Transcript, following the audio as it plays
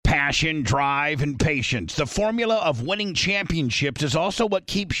Passion, drive, and patience. The formula of winning championships is also what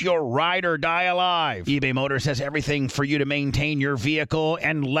keeps your ride or die alive. eBay Motors has everything for you to maintain your vehicle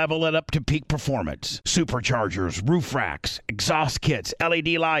and level it up to peak performance. Superchargers, roof racks, exhaust kits, LED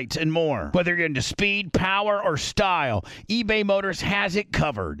lights, and more. Whether you're into speed, power, or style, eBay Motors has it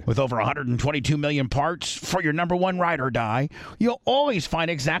covered. With over 122 million parts for your number one ride or die, you'll always find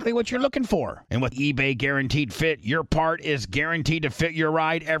exactly what you're looking for. And with eBay Guaranteed Fit, your part is guaranteed to fit your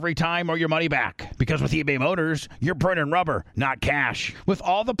ride every time or your money back. Because with eBay Motors, you're burning rubber, not cash. With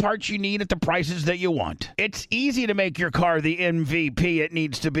all the parts you need at the prices that you want. It's easy to make your car the MVP it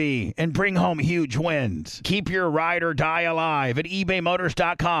needs to be and bring home huge wins. Keep your ride or die alive at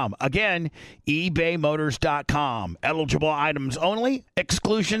ebaymotors.com. Again, ebaymotors.com. Eligible items only.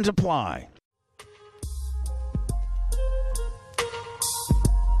 Exclusions apply.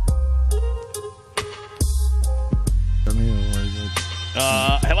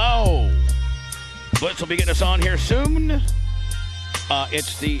 Hello. Blitz will be getting us on here soon.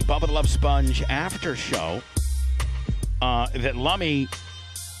 It's the Bubba the Love Sponge after show. That Lummy,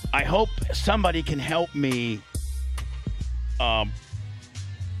 I hope somebody can help me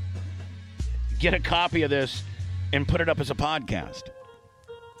get a copy of this and put it up as a podcast.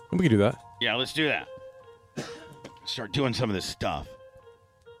 We can do that. Yeah, let's do that. Start doing some of this stuff.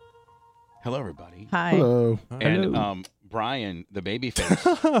 Hello, everybody. Hi. Hello. And Brian, the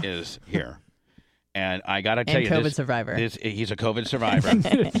Babyface, is here. And I got to tell And you, COVID survivor. He's a COVID survivor.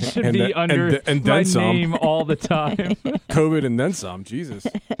 It should And be the- under and my then some. name all the time. COVID and then some. Jesus.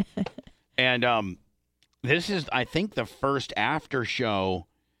 And this is, I think, the first after show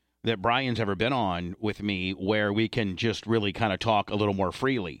that Brian's ever been on with me where we can just really kind of talk a little more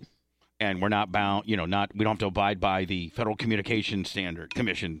freely. And we're not bound, we don't have to abide by the Federal Communications Standard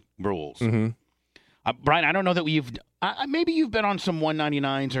Commission rules. Mm-hmm. Brian, I don't know that maybe you've been on some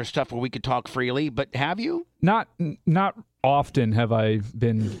 199s or stuff where we could talk freely, but have you? Not often have I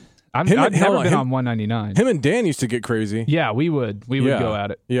been. I've Him and- never hold on, been him- on 199. Him and Dan used to get crazy. Yeah, we would Yeah. go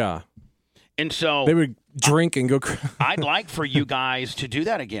at it. Yeah. And so They would drink and go I'd like for you guys to do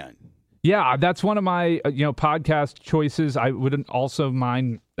that again. Yeah, that's one of my podcast choices. I wouldn't also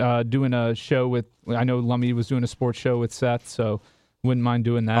mind doing a show with. I know Lummy was doing a sports show with Seth, so wouldn't mind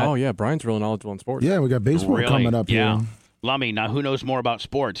doing that. Oh, yeah. Brian's really knowledgeable in sports. Yeah, we got baseball Really? coming up Yeah. here. Lummy, now who knows more about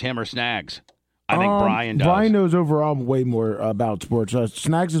sports, him or Snags? I think Brian does. Brian knows overall way more about sports.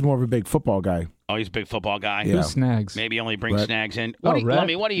 Snags is more of a big football guy. Oh, he's a big football guy. Yeah. Who's Snags? Maybe only bring Rhett. Snags in. Oh, Rhett.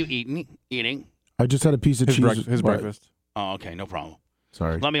 Lummy, what are you eating? I just had a piece of His, cheese. his What? breakfast. Oh, okay, no problem.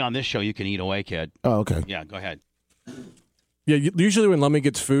 Sorry. Lummy, on this show, you can eat away, kid. Oh, okay. Yeah, go ahead. Yeah, usually when Lummy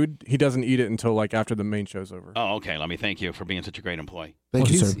gets food, he doesn't eat it until after the main show's over. Oh, okay, Lummy, thank you for being such a great employee. Thank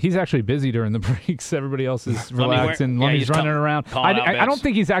you, he's, sir. he's actually busy during the breaks. Everybody else is relaxing. yeah, Lummy's he's running around. calling out I don't bits.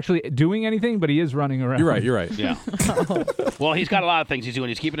 think he's actually doing anything, but he is running around. You're right. Yeah. Well, he's got a lot of things he's doing.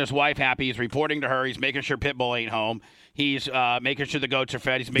 He's keeping his wife happy. He's reporting to her. He's making sure Pitbull ain't home. He's making sure the goats are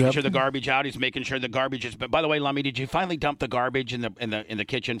fed. He's making sure the garbage out. He's making sure the garbage is. But by the way, Lummy, did you finally dump the garbage in the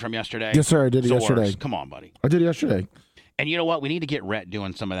kitchen from yesterday? Yes, sir. I did it It's the yesterday. worst. Come on, buddy. I did it yesterday. And you know what? We need to get Rhett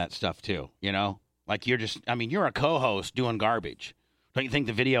doing some of that stuff too. Like you're a co-host doing garbage. Don't you think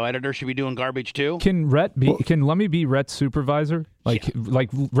the video editor should be doing garbage too? Can Lummy be Rhett's supervisor? Like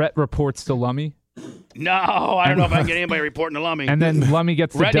Rhett reports to Lummy, No, I don't know if I can get anybody reporting to Lummy. and then Lummy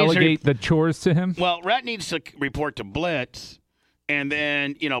gets to Rhett needs to delegate the chores to him. Well, Rhett needs to report to Blitz, and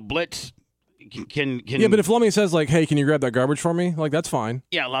then Blitz can. Yeah, but if Lummy says hey, can you grab that garbage for me? That's fine.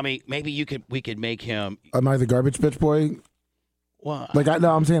 Yeah, Lummy, maybe we could make him. Am I the garbage bitch boy? Well,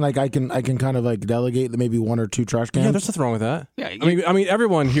 I'm saying I can kind of maybe maybe one or two trash cans. Yeah, there's nothing wrong with that. Yeah, I mean,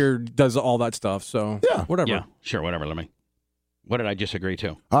 everyone here does all that stuff. So Yeah. whatever. yeah, sure, whatever, Lummy. What did I just agree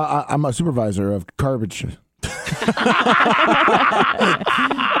to? I'm a supervisor of garbage.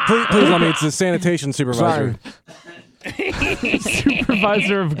 Please, Lummy, it's the sanitation supervisor. Sorry.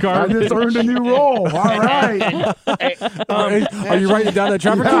 Supervisor of I garbage. just earned a new role. All right. Are you writing it down that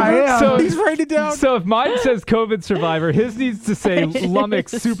Trevor? Yeah, I am. So He's writing it down. So if mine says COVID survivor, his needs to say Lummick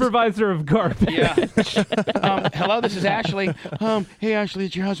supervisor of garbage. Yeah. Hello, this is Ashley. Hey, Ashley,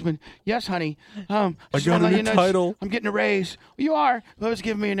 it's your husband. Yes, honey. I Just got wanna a let new you know, title. I'm getting a raise. You are. Love's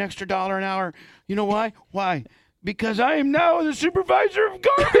giving me an extra $1 an hour. You know why? Why? Because I am now the supervisor of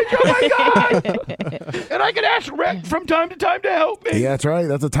garbage. Oh my God! And I can ask Rhett from time to time to help me. Yeah, that's right.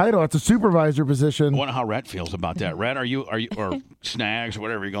 That's a title. That's a supervisor position. I wonder how Rhett feels about that. Rhett, are you or Snags or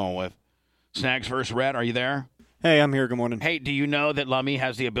whatever you're going with? Snags versus Rhett, are you there? Hey, I'm here. Good morning. Hey, do you know that Lummy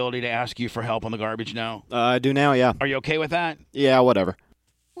has the ability to ask you for help on the garbage now? I do now, yeah. Are you okay with that? Yeah, whatever.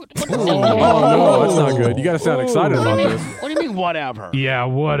 Oh, no, that's not good. You got to sound excited about this. What do you mean, whatever. Yeah,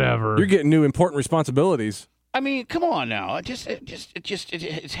 whatever. You're getting new important responsibilities. I mean, come on now.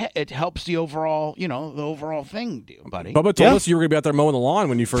 It helps the overall, the overall thing, buddy. Bubba told us you were going to be out there mowing the lawn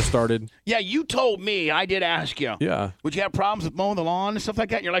when you first started. Yeah, you told me. I did ask you. Yeah. Would you have problems with mowing the lawn and stuff like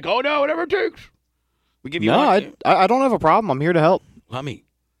that? And you're like, oh no, whatever it takes. We give you. No, I don't have a problem. I'm here to help. Let me.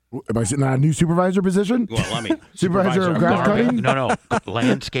 Am I sitting on a new supervisor position? Well, let me. Supervisor of grass garbage. cutting? No,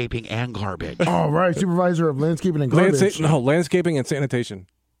 landscaping and garbage. Oh, right. Supervisor of landscaping and garbage. Landscaping and sanitation.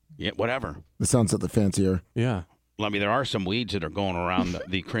 Yeah, whatever. This sounds something fancier. Yeah. Let me. There are some weeds that are going around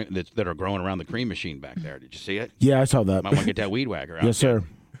the cream that are growing around the cream machine back there. Did you see it? Yeah, I saw that. Might want to get that weed whacker out. Yes, sir.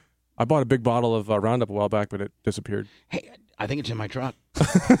 I bought a big bottle of Roundup a while back, but it disappeared. Hey, I think it's in my truck. I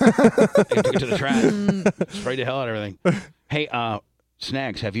took it to the track. Sprayed the hell out of everything. Hey,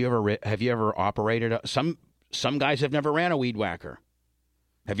 Snags, have you ever operated some guys have never ran a weed whacker.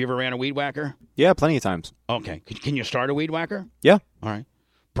 Have you ever ran a weed whacker? Yeah, plenty of times. Okay. Can you start a weed whacker? Yeah. All right.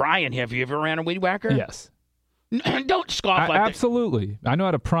 Brian, have you ever ran a weed whacker? Yes. Don't scoff like that. Absolutely. I know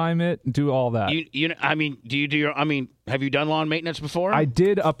how to prime it, do all that. Have you done lawn maintenance before? I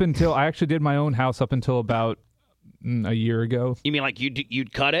actually did my own house up until about a year ago. You mean like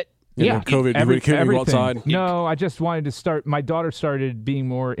you'd cut it? Yeah. COVID, you couldn't go outside. No, I just wanted to start. My daughter started being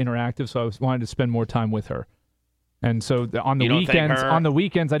more interactive, so I wanted to spend more time with her. And so on the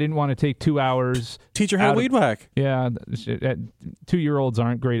weekends, I didn't want to take 2 hours. Teach her how to weed whack. Yeah, 2-year-olds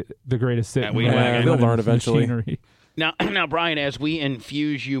aren't the greatest at weed whacking. They'll learn eventually. Machinery. Now, Brian, as we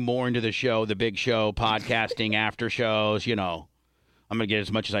infuse you more into the show, the big show, podcasting, after shows, I'm going to get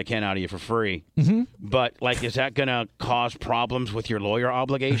as much as I can out of you for free. Mm-hmm. But, is that going to cause problems with your lawyer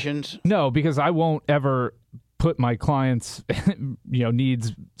obligations? No, because I won't ever put my clients'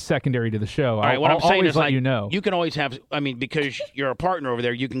 needs secondary to the show. All right, what I'm saying is, you can always have, because you're a partner over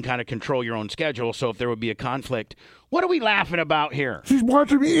there, you can kind of control your own schedule. So if there would be a conflict, what are we laughing about here? She's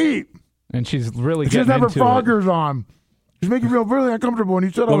watching me eat. And she's really she getting into into it. She has her foggers on. She's making me feel really uncomfortable, and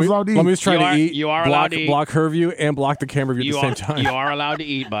you said I was allowed to eat. Let me just try to eat. You are allowed to eat. Block her view and block the camera view at the same time. You are allowed to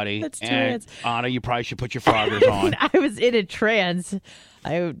eat, buddy. That's and Anna, you probably should put your foggers on. I was in a trance.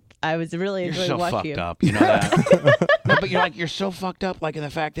 I was really enjoying watching you. You're so fucked up, you know that. No, but you're so fucked up, in the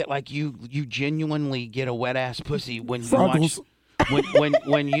fact that you genuinely get a wet ass pussy when you watch.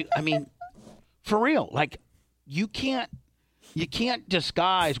 When you, for real, you can't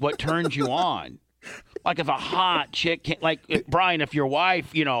disguise what turns you on. If a hot chick can't, Brian, if your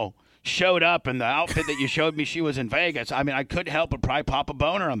wife, showed up in the outfit that you showed me she was in Vegas, I couldn't help but probably pop a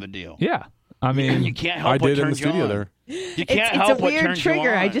boner on the deal. Yeah. You can't help what turns you on. I did in the studio there. You can't help what turns you on. It's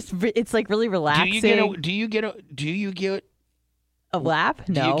a weird trigger. It's really relaxing. Do you get a lap?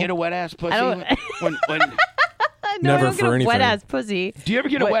 No. Do you get a wet ass pussy? I don't. when No, Never I don't for get a anything. wet ass pussy. Do you ever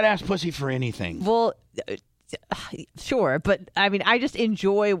get a wet ass pussy for anything? Well, sure, but I just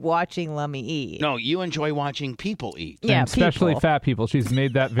enjoy watching Lummy eat. No, you enjoy watching people eat. Yeah, and especially people. fat people. She's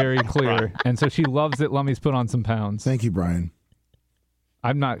made that very clear, and so she loves that Lummy's put on some pounds. Thank you, Brian.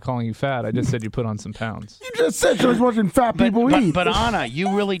 I'm not calling you fat. I just said you put on some pounds. You just said she was watching fat people eat. But Anna,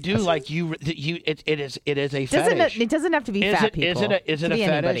 you really do it is a fetish. It doesn't have to be fat people. Is it a fetish?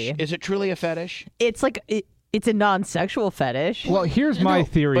 Anybody. Is it truly a fetish? It's it's a non-sexual fetish. Well, here's my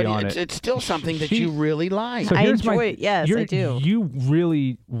theory on it. It's still something that you really like. So I enjoy it. Yes, I do. You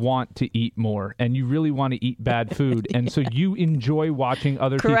really want to eat more, and you really want to eat bad food, and so you enjoy watching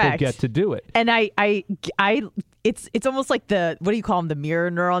other people get to do it. And it's almost like the, what do you call them? The mirror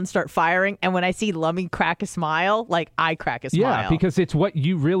neurons start firing, and when I see Lummy crack a smile, I crack a smile. Yeah, because it's what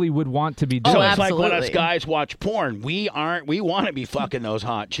you really would want to be doing. So it's like when us guys watch porn. We want to be fucking those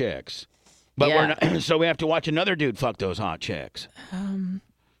hot chicks. But we're not, so we have to watch another dude fuck those hot chicks.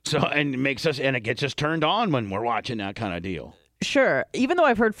 It gets us turned on when we're watching that kind of deal. Sure. Even though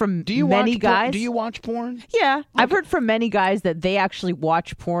I've heard from many guys. Do you watch porn? Yeah. Okay. I've heard from many guys that they actually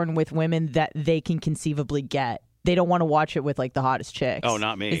watch porn with women that they can conceivably get. They don't want to watch it with the hottest chicks. Oh,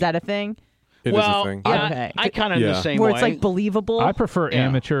 not me. Is that a thing? It is a thing. Yeah, okay. I kind of the same Where way. it's believable. I prefer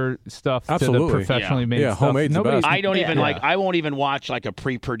amateur stuff to the professionally made stuff. Homemade's the best. I don't even I won't even watch a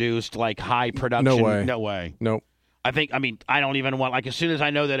pre-produced high production. No way. Nope. I don't even want as soon as I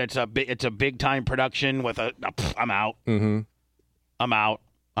know that it's a big time production with I'm out. Mm-hmm. I'm out.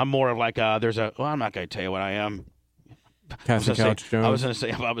 I'm more of I'm not going to tell you what I am. Casting Couch Jones. I was going to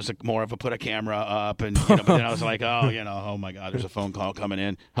say I was more of a put a camera up and but then I was like, oh my God, there's a phone call coming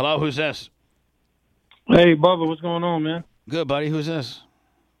in. Hello, who's this? Hey, Bubba, what's going on, man? Good, buddy. Who's this?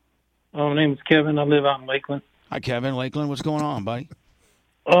 My name is Kevin. I live out in Lakeland. Hi, Kevin. Lakeland, what's going on, buddy?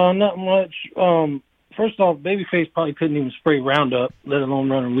 Not much. First off, Babyface probably couldn't even spray Roundup, let alone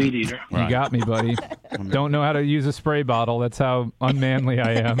run a weed eater. You got me, buddy. Don't know how to use a spray bottle. That's how unmanly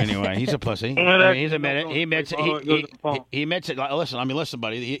I am. Anyway, he's a pussy. Well, I mean, he's admitted. He admits it. He admits it. Listen,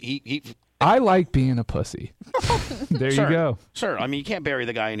 buddy. He I like being a pussy. There Sir, you go. Sir, I mean, you can't bury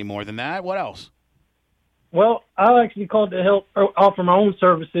the guy any more than that. What else? Well, I actually called to help offer my own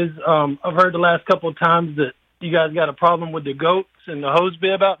services. I've heard the last couple of times that you guys got a problem with the goats and the hose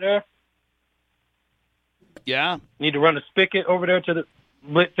bib out there. Yeah. Need to run a spigot over there to the.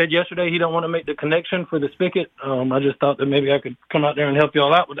 Blitz said yesterday he don't want to make the connection for the spigot. I just thought that maybe I could come out there and help you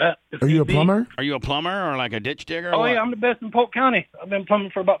all out with that. Are you a plumber? Are you a plumber or like a ditch digger? Or Oh, what? yeah, I'm the best in Polk County. I've been plumbing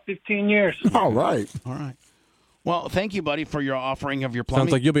for about 15 years. All right. All right. Well, thank you, buddy, for your offering of your plumbing.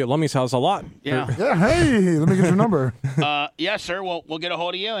 Sounds like you'll be at Lummy's house a lot. Yeah. Yeah, hey, let me get your number. Yes, sir. We'll get a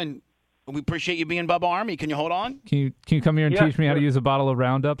hold of you, and we appreciate you being Bubba Army. Can you hold on? Can you come here and Yeah, teach me how to sure. use a bottle of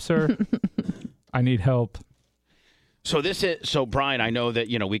Roundup, sir? I need help. So Brian, I know that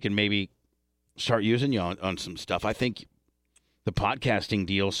we can maybe start using you on some stuff. I think the podcasting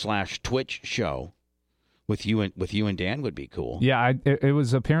deal / Twitch show with you and Dan would be cool. Yeah, it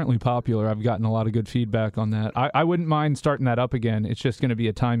was apparently popular. I've gotten a lot of good feedback on that. I wouldn't mind starting that up again. It's just going to be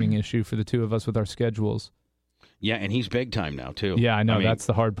a timing issue for the two of us with our schedules. Yeah, and he's big time now too. Yeah, I know. mean, That's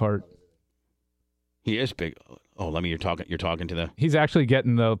the hard part. he is big. Oh, let me. You're talking to the. He's actually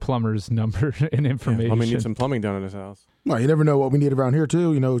getting the plumber's number and information. Lummy needs some plumbing done at his house. Well, you never know what we need around here,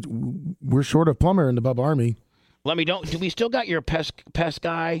 too. We're short of plumber in the Bubba Army. Let me. Do we still got your pest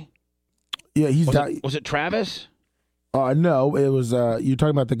guy? Yeah, he's Was it Travis? no, it was you're talking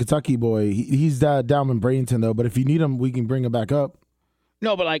about the Kentucky boy. He's down in Bradenton though. But if you need him, we can bring him back up.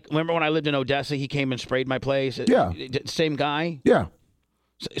 No, but remember when I lived in Odessa, he came and sprayed my place. Yeah. Same guy. Yeah,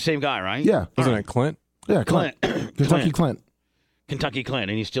 Same guy, right? yeah, Wasn't it Clint? yeah. Clint. Kentucky Clint. Kentucky Clint,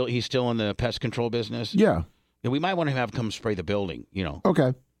 and he's still in the pest control business. Yeah. Yeah, we might want to have him come spray the building.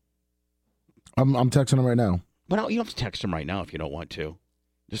 Okay. I'm texting him right now. Well, you don't have to text him right now if you don't want to.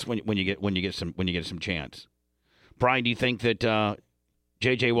 Just when you get some chance. Brian, do you think that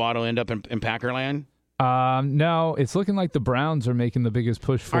J.J. Watt will end up in Packerland? No, it's looking like the Browns are making the biggest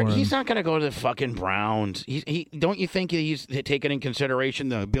push for him. He's not going to go to the fucking Browns. He don't you think he's taken in consideration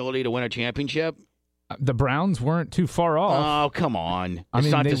the ability to win a championship? The Browns weren't too far off. Oh, come on. I It's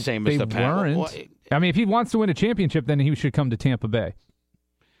mean, not they- the same they as the Packers. weren't. I mean, if he wants to win a championship, then he should come to Tampa Bay.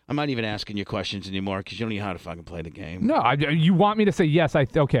 I'm not even asking you questions anymore because you don't know how to fucking play the game. No, you want me to say yes? I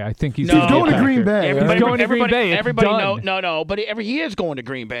think he's No. gonna He's be a going to Packer. Green Bay. He's going to Green Bay. It's Everybody done. no. But he is going to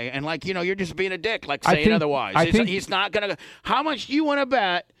Green Bay, and you're just being a dick, I saying think- otherwise. I think- He's not gonna. How much do you want to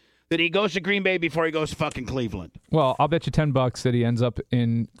bet that he goes to Green Bay before he goes to fucking Cleveland? Well, I'll bet you $10 that he ends up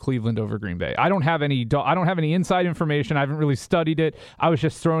in Cleveland over Green Bay. I don't have any inside information. I haven't really studied it. I was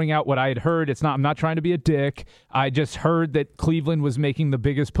just throwing out what I had heard. I'm not trying to be a dick. I just heard that Cleveland was making the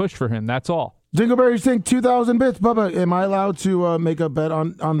biggest push for him. That's all. Dingleberry Sink 2,000 bits. Bubba, am I allowed to make a bet on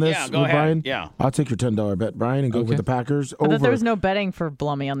this Yeah, go with ahead. Brian? Yeah. I'll take your $10 bet, Brian, and go Okay. with the Packers I over. thought there was no betting for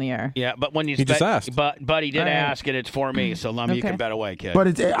Blummy on the air. Yeah, but when He just asked. but he did All right. ask, and it's for me. So Lummy, you Okay. can bet away, kid,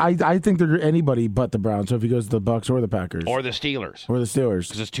 But I think they're anybody but the Browns. So if he goes to the Bucks or the Packers or the Steelers or the Steelers.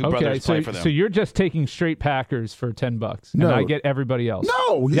 because his two Okay, brothers so play for them. so you're just taking straight Packers for $10, and No. I get everybody else.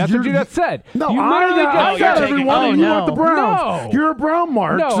 No, That's what you just said. No, you I literally just you're said said taking- everyone. oh, and you no. want the Browns. No. You're a Brown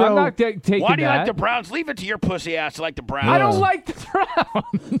mark. No, so I'm not taking Why do you that. like the Browns? Leave it to your pussy ass to like the Browns. I don't like the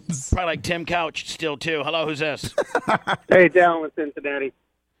Browns. Probably like Tim Couch still too. Hello, who's this? Hey, down with Cincinnati.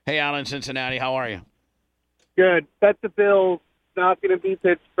 Hey, Alan, Cincinnati. How are you? Good. Bet the Bills. Not going to be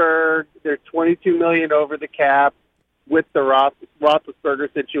Pittsburgh. They're $22 million over the cap with the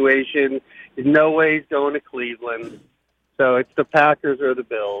Roethlisberger situation. There's no way he's going to Cleveland. So it's the Packers or the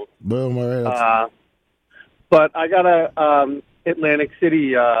Bills. Boom. All right. But I got a Atlantic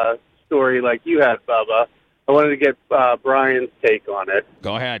City story like you had, Bubba. I wanted to get Brian's take on it.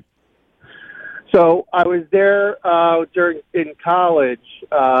 Go ahead. So I was there in college,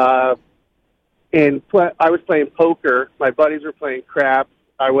 and I was playing poker. My buddies were playing craps.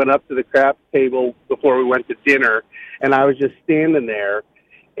 I went up to the craps table before we went to dinner, and I was just standing there,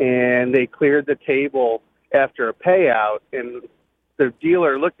 and they cleared the table after a payout, and the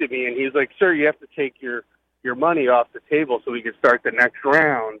dealer looked at me, and he's like, "Sir, you have to take your money off the table so we can start the next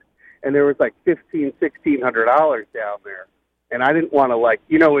round." And there was like $1,600 down there. And I didn't want to,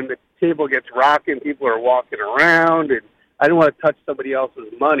 when the table gets rocking, people are walking around, and I didn't want to touch somebody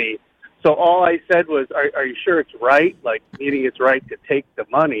else's money. So all I said was, are you sure it's right? Meaning it's right to take the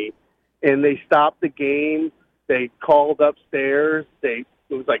money. And they stopped the game. They called upstairs. It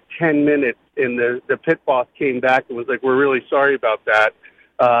was like 10 minutes, and the pit boss came back and was like, "We're really sorry about that.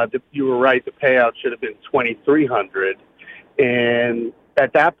 you were right. The payout should have been $2,300, and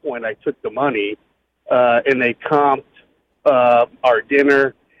at that point, I took the money, and they comped our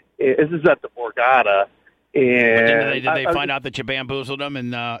dinner. This is at the Borgata, and Did they find out that you bamboozled them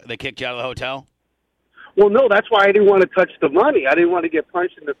and they kicked you out of the hotel? Well, no, that's why I didn't want to touch the money. I didn't want to get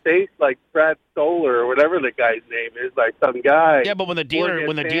punched in the face like Brad Stoller or whatever the guy's name is, like some guy. Yeah, but when the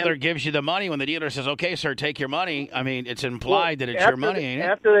dealer gives you the money, when the dealer says, "Okay, sir, take your money," I mean, it's implied that it's your money, ain't it?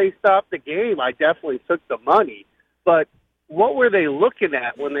 After they stopped the game, I definitely took the money. But what were they looking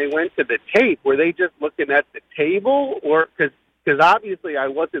at when they went to the tape? Were they just looking at the table, or because obviously I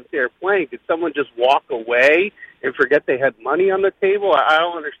wasn't there playing? Did someone just walk away and forget they had money on the table? I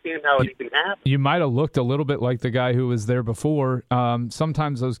don't understand how it even happened. You might have looked a little bit like the guy who was there before.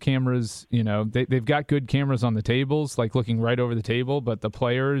 Sometimes those cameras, they've got good cameras on the tables, like looking right over the table, but the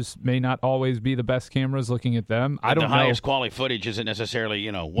players may not always be the best cameras looking at them. I don't know. The highest quality footage isn't necessarily,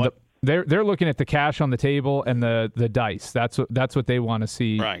 what... They're looking at the cash on the table and the dice. That's what they want to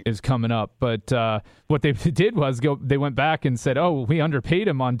see is coming up. But what they did was they went back and said, "Oh, we underpaid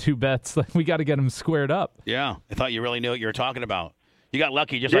him on 2 bets. We got to get him squared up." Yeah, I thought you really knew what you were talking about. You got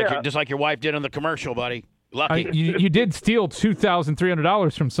lucky, just like your wife did on the commercial, buddy. Lucky. You did steal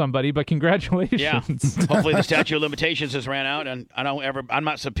 $2,300 from somebody, but congratulations. Yeah. Hopefully the statute of limitations has ran out, and I'm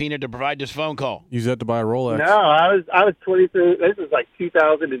not subpoenaed to provide this phone call. Use that to buy a Rolex. No, I was 23. This is like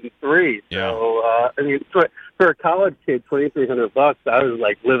 2003. Yeah. So I mean, for a college kid, $2,300. I was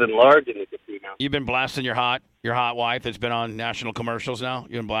like living large in the casino. You've been blasting your hot wife that's been on national commercials now.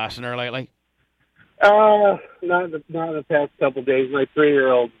 You've been blasting her lately. Not in the past couple of days. My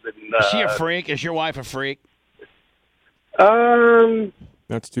 3-year-old's been. Is she a freak? Is your wife a freak?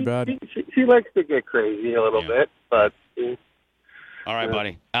 That's too bad. She likes to get crazy a little bit, but. All right,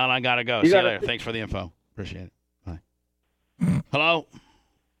 buddy. Alan, I gotta go. See you later. Thanks for the info. Appreciate it. Bye. Hello.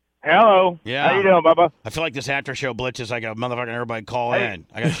 Hello. Yeah. How you doing, Bubba? I feel like this after show blitz is like a motherfucking everybody call in.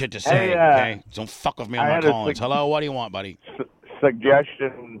 I got shit to say. Okay. Don't fuck with me on my call-ins. Hello. What do you want, buddy?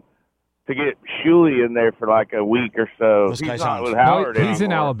 Suggestion. To get Shuley in there for like a week or so. This guy's not with Howard anymore. He's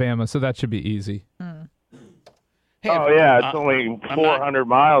in Alabama, so that should be easy. Hey, it's only 400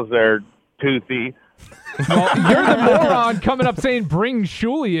 miles there, Toothy. Well, you're the moron coming up saying bring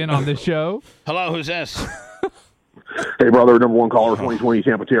Shuley in on this show. Hello, who's this? Hey, brother, number one caller, 2020,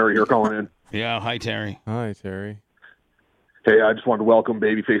 Tampa Terry here calling in. Yeah, hi, Terry. Hi, Terry. Hey, I just wanted to welcome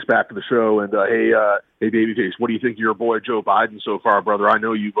Babyface back to the show. And, hey, Babyface, what do you think of your boy Joe Biden so far, brother? I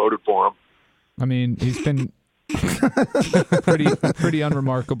know you voted for him. I mean, he's been pretty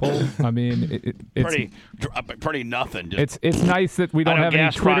unremarkable. I mean, it's pretty nothing. It's nice that we don't have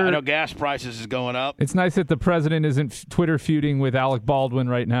any Twitter. I know gas prices is going up. It's nice that the president isn't Twitter feuding with Alec Baldwin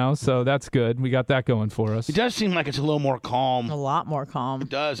right now, so that's good. We got that going for us. It does seem like it's a little more calm. A lot more calm. It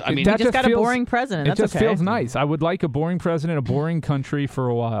does. I mean, we just got a boring president. It just feels nice. I would like a boring president, a boring country for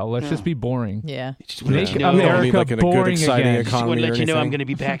a while. Let's just be boring. Yeah. Make America boring again. Just want to let you know I'm going to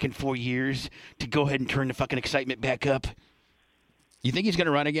be back in 4 years to go ahead and turn the fucking excitement back up. You think he's going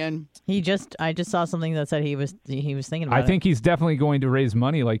to run again? I just saw something that said he was thinking about it. I think he's definitely going to raise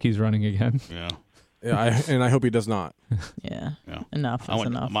money like he's running again. Yeah. Yeah, and I hope he does not. Yeah. Enough. That's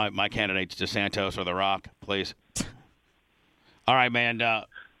enough. My candidate's DeSantos or The Rock, please. All right, man.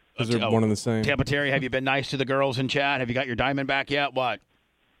 Those are one and the same. Tampa Terry, have you been nice to the girls in chat? Have you got your diamond back yet? What?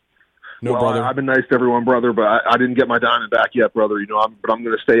 No, brother. I've been nice to everyone, brother, but I didn't get my diamond back yet, brother. But I'm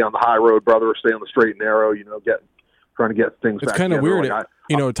going to stay on the high road, brother. Stay on the straight and narrow. Trying to get things. It's kind of weird.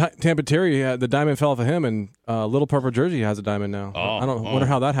 Tampa Terry had the diamond fell off of him, and Little Purple Jersey has a diamond now. I don't wonder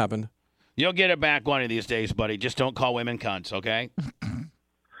how that happened. You'll get it back one of these days, buddy. Just don't call women cunts, okay?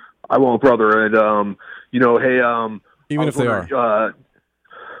 I won't, brother. And even if they are.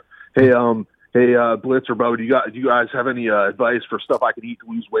 Hey, Blitz or Bubba, do you guys have any advice for stuff I could eat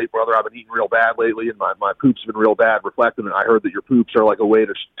to lose weight, brother? I've been eating real bad lately, and my poops have been real bad. Reflecting, and I heard that your poops are like a way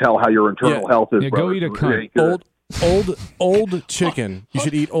to tell how your internal health is. Yeah, brother. go eat a cunt. Old chicken. You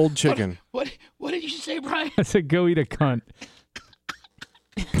should eat old chicken. What did you say, Brian? I said go eat a cunt.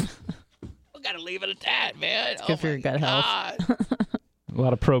 We gotta leave it at that, man. It's good for your gut health. A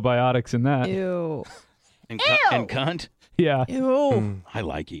lot of probiotics in that. Ew. And cunt? Yeah. Ew. I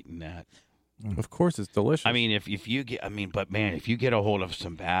like eating that. Of course, it's delicious. I mean, if you get, if you get a hold of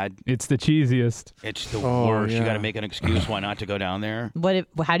some bad, it's the cheesiest. It's the worst. Yeah. You got to make an excuse why not to go down there.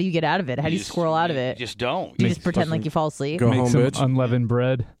 How do you get out of it? How do you squirrel out of it? You just don't. You just pretend like you fall asleep. Go Make home, some bitch. Unleavened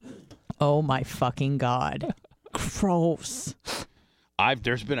bread. Oh my fucking god! Gross.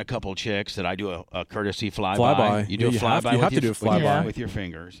 There's been a couple chicks that I do a courtesy flyby. You do a flyby. You have to do a flyby with your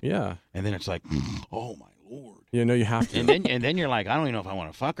fingers. Yeah. And then it's like, oh my Lord. You know you have to. And then you're like, I don't even know if I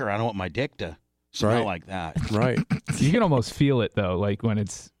want to fuck her. I don't want my dick to smell like that. Right. You can almost feel it though, like when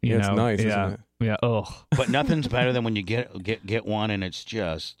it's you know, it's nice, yeah, isn't it? Yeah. Ugh. But nothing's better than when you get one and it's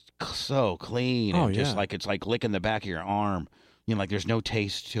just so clean. Oh, and just yeah. like it's like licking the back of your arm. You know, like there's no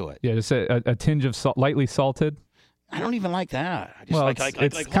taste to it. Yeah, just a tinge of lightly salted. I don't even like that. I just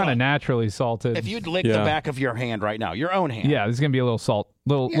it's kind of naturally salted. If you'd lick the back of your hand right now, your own hand. Yeah, there's gonna be a little salt,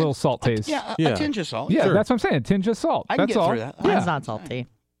 little salt taste. A tinge of salt. Yeah, Sure. that's what I'm saying. A tinge of salt. I can that's get all. through that. Mine's not salty.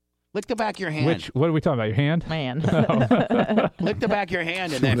 Lick the back of your hand. What are we talking about? Your hand? My hand. Lick the back of your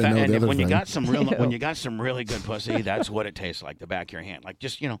hand, and then when you got some really good pussy, that's what it tastes like. The back of your hand, like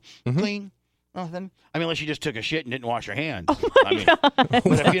just clean. Nothing. I mean, unless you just took a shit and didn't wash your hands. Oh my God.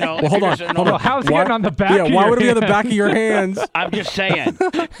 But if, you know, well, hold on. How's it getting on the back? Yeah, why would it be on the back of your hands? I'm just saying.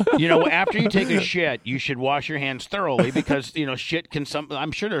 You know, after you take a shit, you should wash your hands thoroughly because shit can.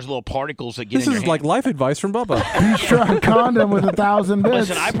 I'm sure there's little particles that get This in your is hand. like life advice from Bubba. He's trying a condom with 1,000 bits.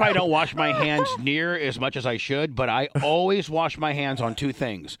 Listen, I probably don't wash my hands near as much as I should, but I always wash my hands on two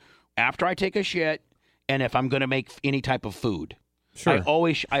things: after I take a shit, and if I'm going to make any type of food. Sure.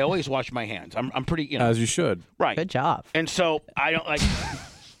 I always wash my hands. I'm pretty, As you should. Right. Good job. And so I don't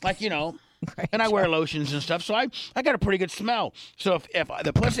like and I wear lotions and stuff. So I got a pretty good smell. So if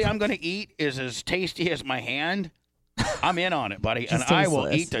the pussy I'm going to eat is as tasty as my hand, I'm in on it, buddy. And I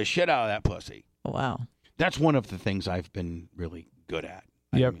will eat the shit out of that pussy. Wow. That's one of the things I've been really good at.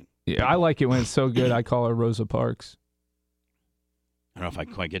 Yep. I like it when it's so good. I call her Rosa Parks. I don't know if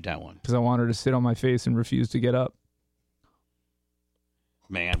I quite get that one. Because I want her to sit on my face and refuse to get up.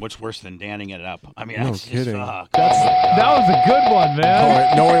 Man, what's worse than danning it up? I mean, No that's kidding. Just, That was a good one,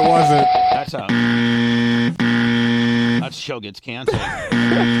 man. No, it wasn't. That show gets canceled.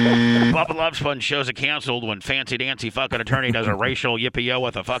 Bubba Loves Fun shows are canceled when fancy dancy fucking attorney does a racial yippee-yo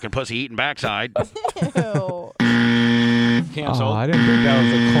with a fucking pussy eating backside. Ew. Canceled. Oh, I didn't think that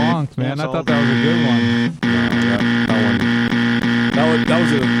was a clonk, man. I thought that was a good one.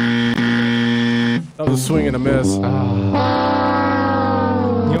 That was a swing and a miss. You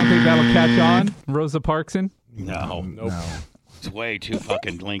don't think that'll catch on, Rosa Parkson? No. Nope. It's way too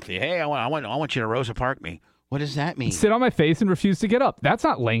fucking lengthy. Hey, I want you to Rosa Park me. What does that mean? Sit on my face and refuse to get up. That's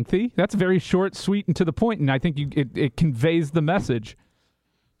not lengthy. That's very short, sweet, and to the point, and I think it conveys the message.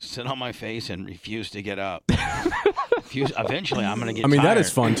 Sit on my face and refuse to get up. Eventually, I'm going to get tired. tired. That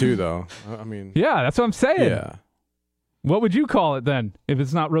is fun, too, though. I mean... Yeah, that's what I'm saying. Yeah. What would you call it, then, if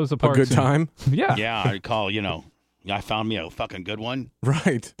it's not Rosa Parks? A good time? Yeah. Yeah, I'd call, I found me a fucking good one.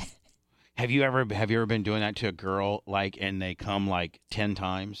 Right. Have you ever been doing that to a girl, and they come, 10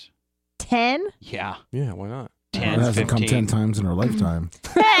 times? 10? Yeah. Yeah, why not? 10, It hasn't 15. come 10 times in her lifetime.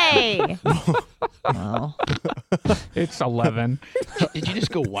 Hey! Well. It's 11. Did you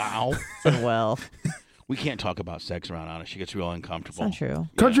just go, wow? Well. We can't talk about sex around Anna. She gets real uncomfortable. That's not true.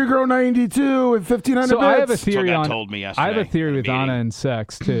 Country Girl 92 at 1,500 So bits. I have a theory That's what on. God told me yesterday I have a theory in a with meeting. Anna and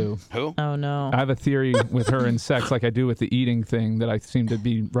sex too. Who? Oh, no. I have a theory with her and sex, like I do with the eating thing, that I seem to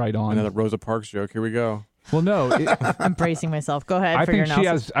be right on. Another Rosa Parks joke. Here we go. Well, no, I'm bracing myself. Go ahead I for your think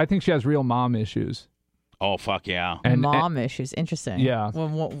analysis. I think she has real mom issues. Oh, fuck yeah. Mom issues. Interesting. Yeah.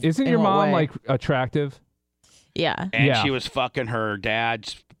 Isn't in your what mom way? attractive? Yeah. And Yeah. she was fucking her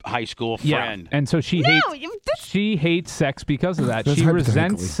dad's high school friend. And so she hates sex because of that. That's She resents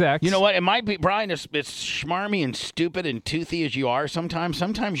hypothetically. sex. You know what? It might be, Brian, as schmarmy and stupid and toothy as you are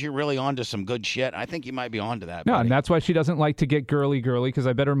sometimes you're really onto some good shit. I think you might be onto that. No, buddy. and that's why she doesn't like to get girly, because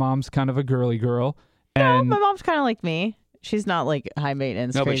I bet her mom's kind of a girly girl. No, And my mom's kind of like me. She's not high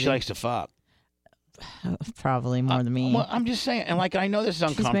maintenance. No, but crazy. she likes to fuck. Probably more than me. Well, I'm just saying, and I know this is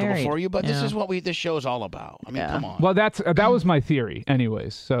uncomfortable married. for you, but this Yeah. is what this show is all about. I mean, Yeah. come on. well, that was my theory,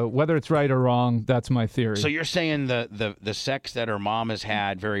 anyways. So whether it's right or wrong, that's my theory. So you're saying the sex that her mom has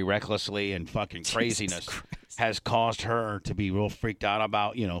had very recklessly and fucking craziness has caused her to be real freaked out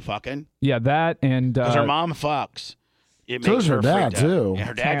about, fucking? yeah, that and Because her mom fucks. It So makes does her her dad, freaked out. too. Yeah,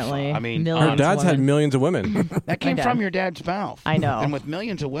 her dad Apparently. I mean, Millions. Her dad's had women. millions of women. that came My from dad. your dad's mouth. I know. And with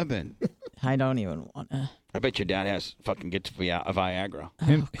millions of women. I don't even want to. I bet your dad gets Viagra.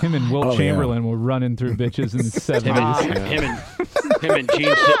 him and Will Oh, yeah. Chamberlain were running through bitches in the 70s. Him and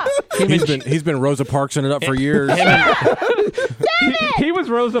Gene. He's been Rosa Parksing it up for years. He was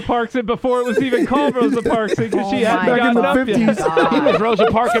Rosa Parkson before it was even called Rosa Parkson because she Oh hadn't my Back in gotten the up yet. 50s. He was Rosa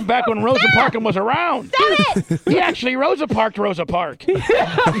Parkin back when Rosa Parkin was around. He actually Rosa Parked Rosa Park.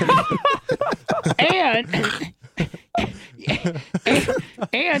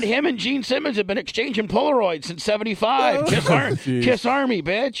 And him and Gene Simmons have been exchanging Polaroids since '75. Kiss Army,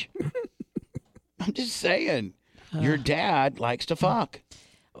 bitch. I'm just saying, your dad likes to fuck.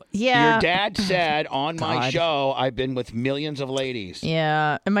 Yeah. Your dad said on my show, I've been with millions of ladies.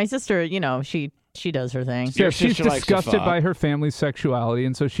 Yeah. And my sister, she does her thing. Yeah, she's disgusted by her family's sexuality,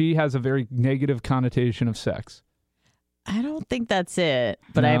 and so she has a very negative connotation of sex. I don't think that's it,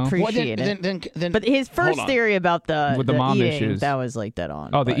 but I appreciate it. Then, but his first theory about the mom eating, issues, that was like dead on.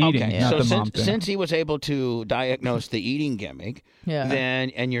 Oh, the eating, okay. not So the mom thing. Since he was able to diagnose the eating gimmick,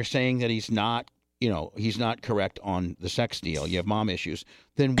 and you're saying that he's not correct on the sex deal. You have mom issues.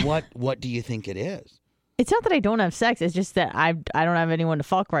 Then what do you think it is? It's not that I don't have sex. It's just that I don't have anyone to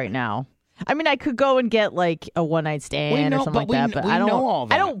fuck right now. I mean, I could go and get like a one night stand or something like that, but I don't. Know all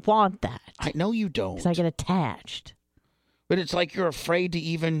that. I don't want that. I know you don't. Because I get attached. But it's like you're afraid to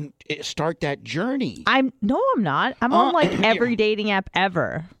even start that journey. I'm not. I'm on like every dating app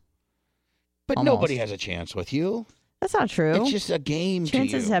ever. But almost. Nobody has a chance with you. That's not true. It's just a game.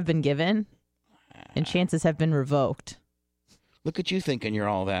 Chances have been given, and chances have been revoked. Look at you thinking you're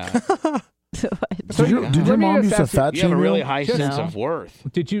all that. Did your mom used to fat You have shame a really you? high sense of worth.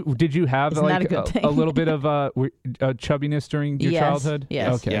 Did you have Isn't that like a good thing? a little bit of chubbiness during your childhood?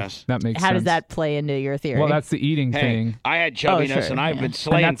 Yes. Okay. Yes. That makes sense. How does that play into your theory? Well, that's the eating thing. I had chubbiness, and I've been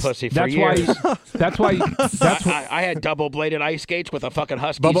slaying pussy for that's years. That's why. I had double-bladed ice skates with a fucking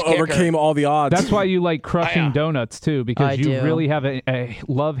Husky Bubba overcame all the odds. That's why you like crushing donuts too, because I you do. really have a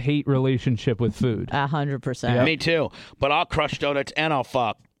love-hate relationship with food. 100%. Me too. But I'll crush donuts and I'll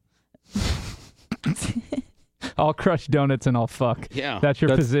fuck. I'll crush donuts and I'll fuck. Yeah. That's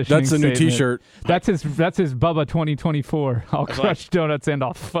your positioning That's a new statement. T-shirt. That's his Bubba 2024. I'll crush donuts and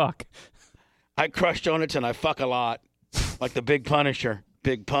I'll fuck. I crush donuts and I fuck a lot. Like the Big Punisher.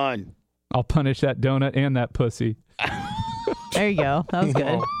 Big pun. I'll punish that donut and that pussy. There you go. That was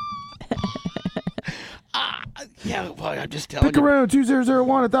good. Yeah, well, I'm just telling Pick you. around 2001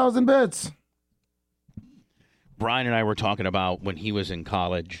 1,000 bits. Brian and I were talking about when he was in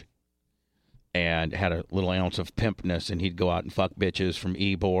college and had a little ounce of pimpness, and he'd go out and fuck bitches from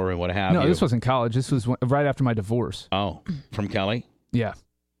Ybor and what have you. No, this wasn't college. This was right after my divorce. Oh, from Kelly? Yeah.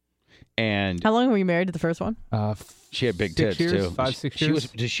 And How long were you married to the first one? she had big 6 tits, years, too. 5-6 She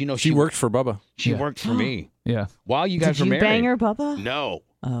years. does she know She worked for Bubba. She worked for me. Yeah. While you guys Did were you married. bang her, Bubba? No.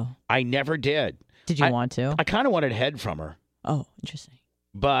 Oh. I never did. Did you want to? I kind of wanted head from her. Oh, interesting.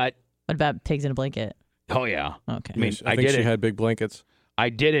 But. What about pigs in a blanket? Oh, yeah. Okay. I mean, I think she had big blankets. I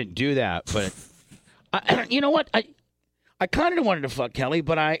didn't do that, but you know what? I kind of wanted to fuck Kelly,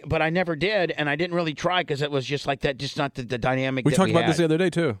 but I never did, and I didn't really try because it was just like that, just not the dynamic. We that talked we about had. this the other day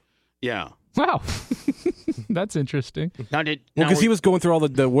too. Yeah. Wow. That's interesting. Now because he was going through all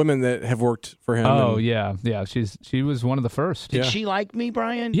the women that have worked for him. Oh, yeah. She was one of the first. Did she like me,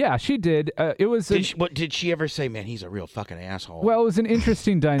 Brian? Yeah, she did. It was. Did she ever say, "Man, he's a real fucking asshole"? Well, it was an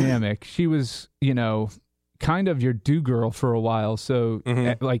interesting dynamic. She was, kind of your do-girl for a while. So,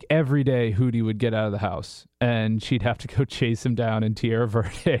 like, every day Hootie would get out of the house, and she'd have to go chase him down in Tierra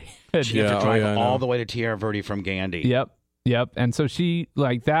Verde. She'd have to drive all the way to Tierra Verde from Gandy. Yep. And so she,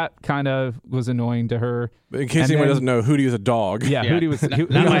 like, that kind of was annoying to her. In case anyone doesn't know, Hootie was a dog. Yeah, Hootie was...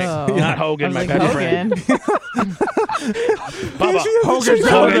 Not Hogan, my best friend.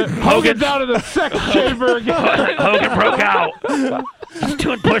 Bubba, Hogan's out of the sex chamber again. Hogan broke out. He's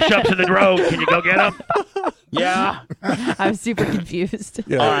doing push-ups in the grove. Can you go get him? Yeah. I'm super confused.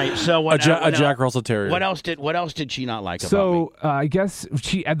 Yeah. All right. So a Jack Russell Terrier. What else did she not like about me? So I guess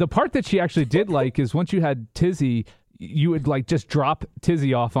the part that she actually did like is once you had Tizzy, you would like just drop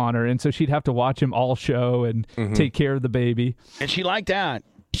Tizzy off on her, and so she'd have to watch him all show and take care of the baby. And she liked that.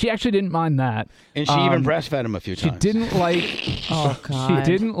 She actually didn't mind that. And she even breastfed him a few times. She didn't like. Oh God.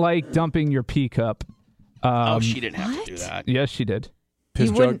 She didn't like dumping your pee cup. She didn't have to do that. Yes, she did.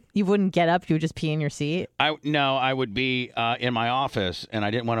 You wouldn't get up. You would just pee in your seat. I would be in my office, and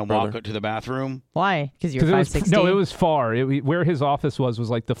I didn't want to walk to the bathroom. Why? Because you're 5'16"? No, it was far. Where his office was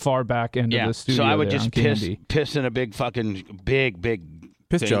like the far back end of the studio. So I would just piss in a big fucking big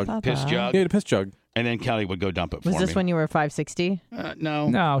piss thing. jug. Piss jug. Yeah, a piss jug. And then Kelly would go dump it for me. Was this when you were 5'60"?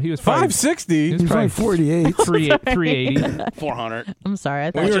 No, he was 560. He was probably 48. 380. 400. I'm sorry. I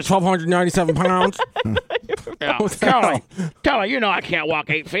When thought you were 1,297 pounds. Yeah. Kelly, you know I can't walk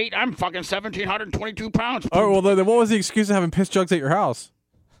 8 feet. I'm fucking 1,722 pounds. Oh, well, then what was the excuse of having piss jugs at your house?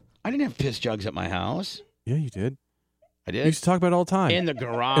 I didn't have piss jugs at my house. Yeah, you did. I did. You used to talk about it all the time. In the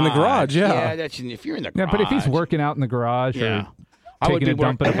garage. In the garage, yeah. Yeah, that's if you're in the garage. Yeah, but if he's working out in the garage or taking a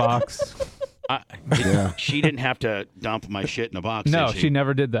dump in a box. She didn't have to dump my shit in a box. No, did she? she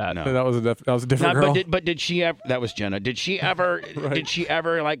never did that. No. That was a different girl. But did she ever? That was Jenna. Did she ever? Did she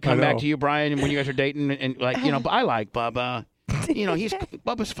ever like come back to you, Brian, when you guys were dating and like but I like Bubba.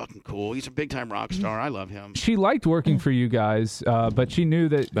 Bubba's fucking cool. He's a big time rock star. I love him. She liked working for you guys, but she knew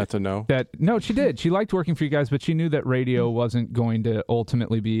that that's a no. No, she did. She liked working for you guys, but she knew that radio wasn't going to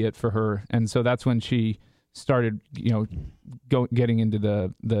ultimately be it for her, and so that's when she started, getting into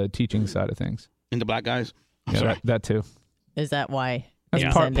the teaching side of things. Into black guys. Yeah, that too. Is that why?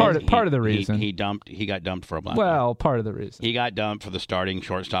 That's part of the reason. He got dumped for a black guy. Well, part of the reason. He got dumped for the starting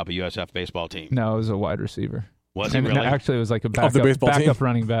shortstop of USF baseball team. No, it was a wide receiver. Was it really? Actually, it was like a backup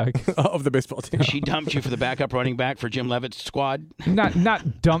running back of the baseball team. She dumped you for the backup running back for Jim Levitt's squad?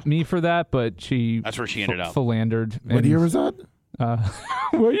 Not dumped me for that, but that's where she ended up. Philandered. What year was that?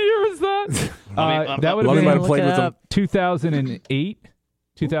 What year was that? That would have been 2008,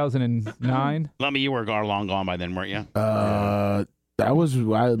 2009. Lummy, you were long gone by then, weren't you? That was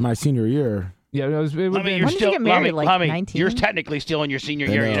my senior year. Yeah, it would when did you get married? Like 19? You're technically still in your senior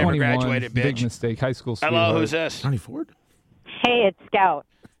year. You never graduated, bitch. Big mistake. High school. Hello, who's this? Johnny Ford? Hey, it's Scout.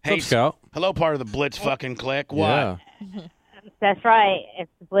 Hey, what's up, Scout? Hello, part of the Blitz fucking clique. What? Yeah. That's right.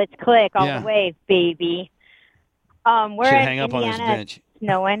 It's the Blitz clique all the way, baby. We're Should in hang up Indiana, on this bench.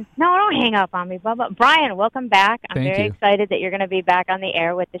 Snowing. No, don't hang up on me, Bubba. Brian, welcome back. I'm Thank very you. excited that you're going to be back on the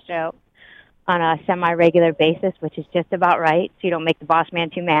air with the show on a semi-regular basis, which is just about right, so you don't make the boss man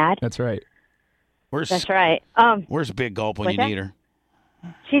too mad. That's right. That's right. Where's Big Gulp when you need her?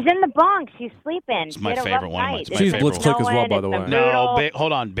 She's in the bunk. She's sleeping. It's my favorite one. She's Blitz click as well, by the way. No,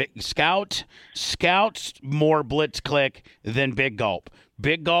 hold on. Scout's more Blitz click than Big Gulp.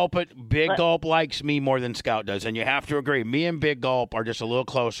 Big Gulp likes me more than Scout does, and you have to agree. Me and Big Gulp are just a little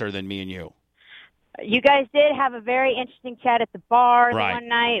closer than me and you. You guys did have a very interesting chat at the bar one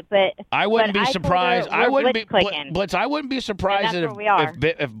night, but I wouldn't be surprised. I wouldn't be Blitz. I wouldn't be surprised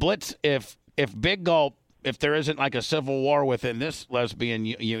if Big Gulp, if there isn't like a civil war within this lesbian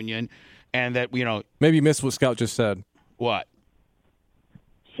union, and that maybe you missed what Scout just said. What?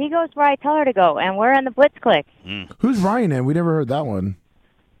 She goes where I tell her to go, and we're in the Blitz clique. Who's Ryan in? We never heard that one.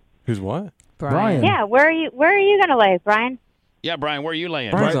 Who's what? Brian. Yeah, where are you going to lay, Brian? Yeah, Brian, where are you laying?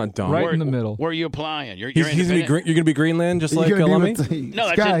 Brian's on dumb. Right in the middle. Where are you applying? You're going to be Greenland, just like Lummy?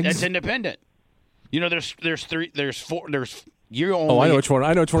 No, that's independent. There's four. You only. Oh, I know which one.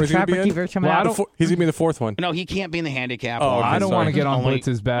 I know which one he's going to be in. He's going to be the fourth one. No, he can't be in the handicap. I don't want to get on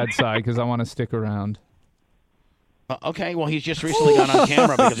Blitz's bad side because I want to stick around. Okay, well, he's just recently gone on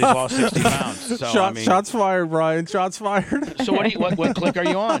camera because he's lost 60 pounds. So, shots fired, Brian. Shots fired. So what click are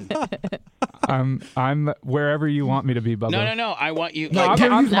you on? I'm wherever you want me to be, Bubba. No. I want you.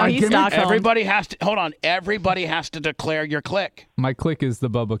 Everybody has to hold on. Everybody has to declare your click. My click is the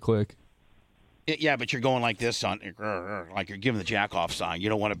Bubba click. Yeah, but you're going like this on, like you're giving the jack off sign. You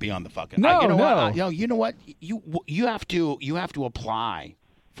don't want to be on the fucking. No, you know what? You have to apply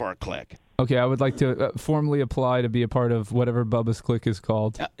for a click. Okay, I would like to formally apply to be a part of whatever Bubba's click is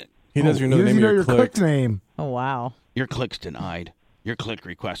called. He doesn't know the name of your click name. Oh wow. Your click's denied. Your click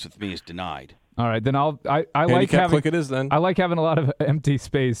request with me is denied. All right, then I like having click it is then. I like having a lot of empty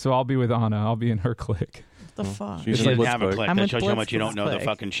space, so I'll be with Anna. I'll be in her click. What the fuck? She doesn't have a click. That shows you how much you don't know the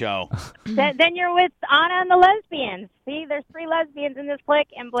fucking show. Then you're with Anna and the lesbians. See, there's 3 lesbians in this clique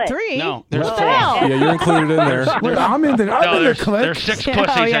and Blitz. 3? No, there's 4. Yeah, you're included in there. Wait, I'm in the clique. There's 6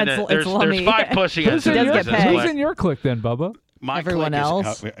 pussies in it. There's 5 pussies in Who's this in your click then, Bubba? My Everyone clique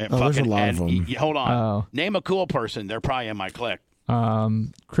else? There's a lot of them. Hold on. Oh. Name a cool person. They're probably in my clique.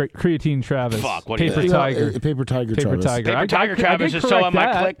 Creatine Travis. Fuck, what do you Paper think? Tiger. Paper Tiger Paper Travis. Tiger. Paper Tiger Travis is so in my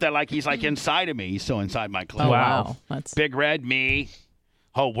that. clique that he's inside of me. He's so inside my clique. Oh, wow. That's Big Red, me.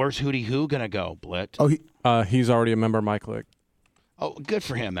 Oh, where's Hootie Who gonna go, Blitz? Oh, he's already a member of my clique. Oh, good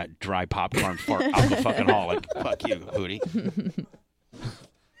for him, that dry popcorn fart alcoholic. Fuck you, Hootie.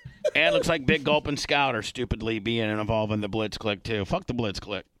 And it looks like Big Gulp and Scout are stupidly being involved in the Blitz clique too. Fuck the Blitz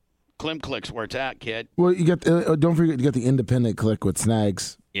clique. Clem clique's where it's at, kid. Well, you got don't forget you got the independent clique with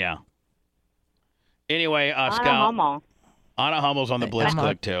Snags. Yeah. Anyway, Scout. Anna Hummel's on the Blitz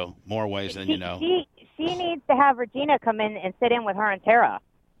clique too. More ways than you know. She needs to have Regina come in and sit in with her and Tara.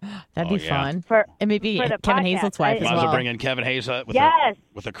 That'd be fun. And maybe for the Kevin podcast. Hazel's wife as Might as well. well bring in Kevin Hazlett with the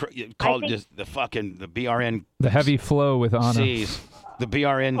BRN. The heavy flow with Anna. C's. The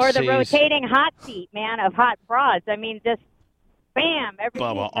BRN Or the rotating hot seat, man, of hot broads. I mean, just bam,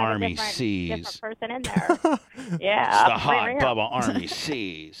 Bubba Army C's. Different person in there. Yeah. It's the hot Bubba Army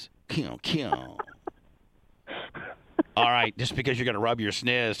C's. Kill. All right, just because you're going to rub your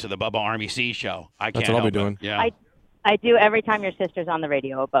sniz to the Bubba Army C show. I can't That's what I'll be help doing. it. Yeah. I do every time your sister's on the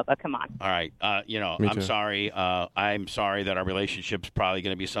radio, Bubba. Come on. All right. I'm sorry. I'm sorry that our relationship's probably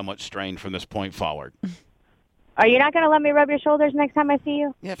going to be somewhat strained from this point forward. Are you not going to let me rub your shoulders next time I see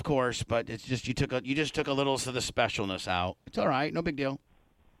you? Yeah, of course, but it's just you just took a little of the specialness out. It's all right, no big deal.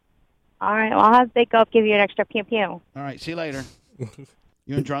 All right, well, I'll have Big Gulp give you an extra pew pew. All right, see you later.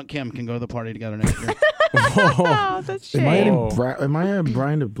 You and Drunk Kim can go to the party together next year. Oh, that's shame. Am I adding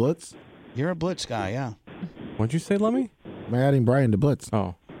Brian to Blitz? You're a Blitz guy, yeah. What'd you say, Lummy? Am I adding Brian to Blitz?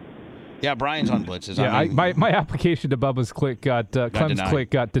 Oh. Yeah, Brian's on Blitzes. Yeah, my application to Bubba's click Clem's denied. click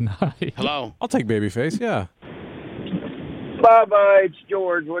got denied. Hello. I'll take Babyface, yeah. Bubba, it's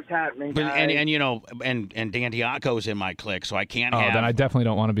George. What's happening, But, guys? and you know, and Dan Diaco's in my clique, so I can't Oh, have. then I definitely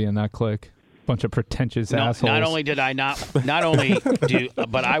don't want to be in that clique. Bunch of pretentious assholes. Not only did I not only do,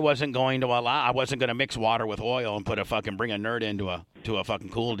 but I wasn't going to mix water with oil and bring a nerd into a fucking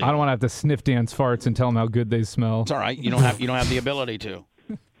cool deal. I don't want to have to sniff Dan's farts and tell him how good they smell. It's all right. You don't have the ability to.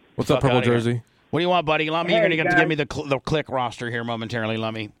 What's up, Purple Jersey? Here. What do you want, buddy? Lummy, you're going to give me the click roster here momentarily,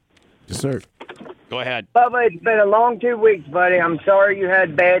 Lummy. Yes, sir. Go ahead. Bubba, it's been a long 2 weeks, buddy. I'm sorry you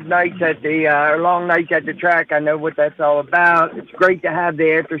had bad nights at the long nights at the track. I know what that's all about. It's great to have the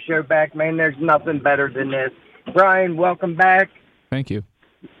after show back, man. There's nothing better than this. Brian, welcome back. Thank you.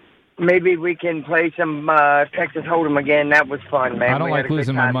 Maybe we can play some Texas Hold'em again. That was fun, man. I don't like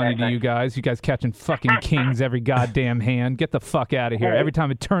losing my money to you guys. You guys catching fucking kings every goddamn hand. Get the fuck out of here. Every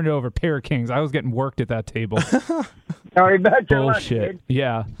time I turned it over, pair of kings. I was getting worked at that table. Sorry about your luck, Bullshit. kid.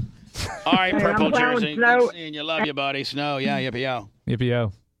 Yeah. All right, Hey, Purple I'm plowing Jersey. snow. Good seeing you. Love you, buddy. Snow. Yeah, yippee-yo.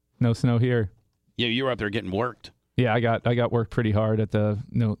 Yippee-yo. No snow here. Yeah, you were up there getting worked. Yeah, I got worked pretty hard at the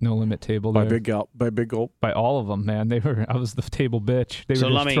no limit table By there. Big Gulp. By all of them, man. I was the table bitch. They So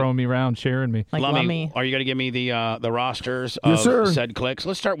were just Lummy- throwing me around, sharing me. Like Lummy, Lummy. are you going to give me the rosters Yes, of sir. said cliques?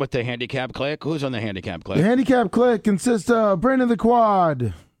 Let's start with the handicap clique. Who's on the handicap clique? The handicap clique consists of Brandon the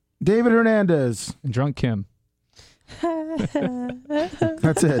Quad, David Hernandez. Drunk Kim.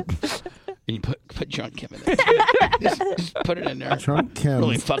 That's it. And you put Drunk Kim in there. just put it in there. Drunk Kim.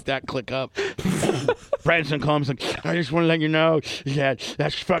 Really fuck that click up. Branson comes like, I just want to let you know that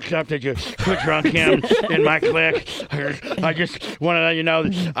that's fucked up that you put Drunk Kim in my clique. I just want to let you know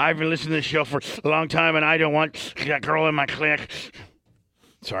that I've been listening to this show for a long time and I don't want that girl in my clique.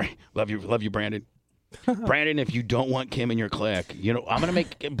 Sorry. Love you, Brandon. Brandon, if you don't want Kim in your clique, I'm gonna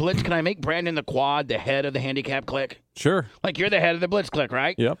make Blitz. Can I make Brandon the Quad the head of the handicap clique? Sure. Like you're the head of the Blitz clique,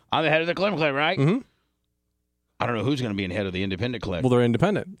 right? Yep. I'm the head of the Clem clique, right? Mm-hmm. I don't know who's going to be in head of the independent clique. Well, they're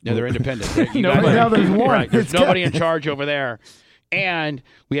independent. Yeah, they're independent. Now there's one. Right. There's It's nobody in charge over there. And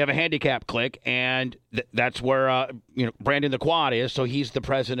we have a handicap clique, and that's where Brandon the Quad is, so he's the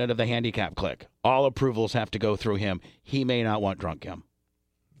president of the handicap clique. All approvals have to go through him. He may not want Drunk Kim.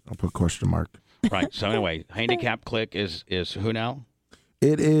 I'll put question mark. Right. So anyway, handicap clique is who now?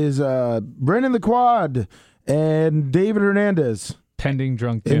 It is Brandon the Quad and David Hernandez. Pending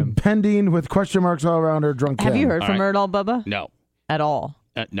Drunk Kim. And pending with question marks all around her Drunk Kim. Have you heard All from right. her at all, Bubba? No. At all?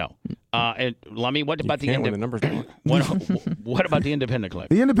 No. And Lummy, what about the Can't when the numbers don't. what about the independent clique?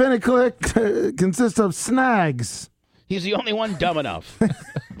 The independent clique consists of Snags. He's the only one dumb enough.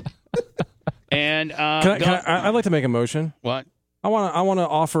 And I'd like to make a motion. What? I want to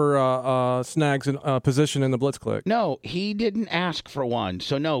offer Snags a position in the Blitz clique. No, he didn't ask for one.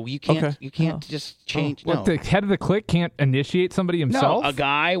 So no, you can't. Okay. You can't just change. What, the head of the clique can't initiate somebody himself? No, a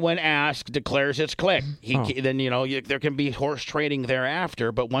guy when asked declares it's clique. Then there can be horse trading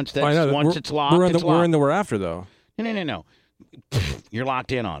thereafter. But once it's locked, it's locked. We're in the we're after though. No. You're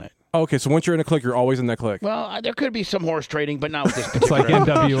locked in on it. Okay, so once you're in a clique, you're always in that clique. Well, there could be some horse trading, but not with this It's particular. like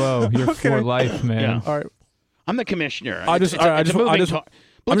NWO. You're for life, man. Yeah. All right. I'm the commissioner. I'm just trying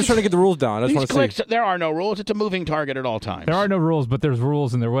to get the rules down. I just want to cliques, see. there are no rules. It's a moving target at all times. There are no rules, but there's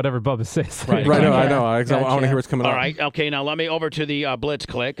rules, and they're whatever Bubba says. Right. Right, I know. I want to hear what's coming All up. right. Okay. Now let me over to the Blitz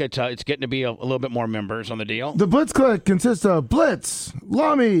clique. It's getting to be a little bit more members on the deal. The Blitz clique consists of Blitz,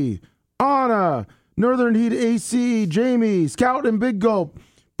 Lummy, Anna, Northern Heat AC, Jamie, Scout and Big Gulp,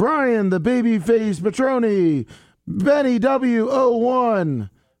 Brian, the Babyface Patroni, Benny W01,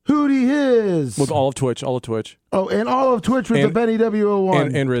 Hootie His. With all of Twitch. Oh, and all of Twitch with the Benny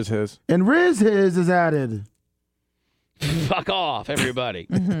W01. And Riz His. And Riz His is added. Fuck off, everybody.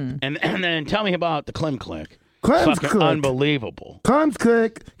 And then tell me about the Clem clique. Clem's Fucking clique. Unbelievable. Clem's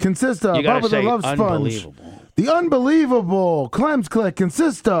clique consists of You gotta Bubba the say Love Sponge. unbelievable. The unbelievable Clem's clique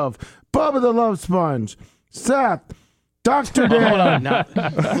consists of Bubba the Love Sponge, Seth, Dr. Dan. Hold on.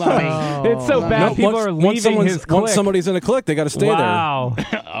 Lummy. It's so bad. People are leaving his clique. Once somebody's in a clique, they got to stay Wow.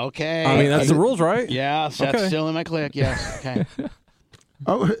 Okay. there. I mean, that's the rules, right? Yeah, Seth's Okay. still in my clique. Yes. Okay.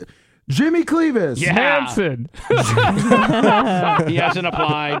 Oh, Jimmy Clevis. Yeah. Hanson. He hasn't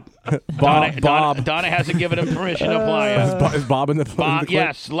applied. Donna hasn't given him permission to apply. Is Bob in the Bob,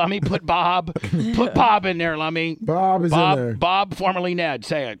 yes. Let me put Bob. Put Bob in there, Lummy. Bob is in there. Bob, formerly Ned.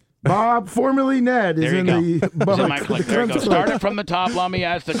 Say it. Bob, formerly Ned, is in the He's in my click. There you go. Start it from the top, Lummy,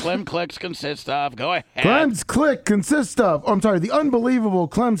 as the Clem Clicks consist of. Go ahead. Clem's Click consists of, the unbelievable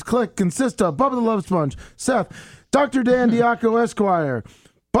Clem's Click consists of Bubba the Love Sponge, Seth, Dr. Dan Diaco Esquire,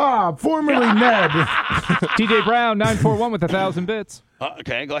 Bob, formerly Ned, TJ Brown, 941 with 1,000 bits.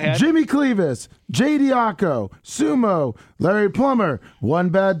 Okay, go ahead. Jimmy Clevis, J. Diaco, Sumo, Larry Plummer, One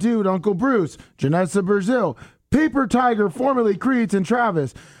Bad Dude, Uncle Bruce, Janessa Brazil, Paper Tiger, formerly Creeds and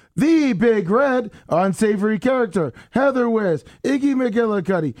Travis, The Big Red, Unsavory Character, Heather Wiz, Iggy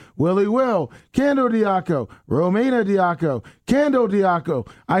McGillicuddy, Willie Will, Cando Diaco, Romana Diaco, Cando Diaco.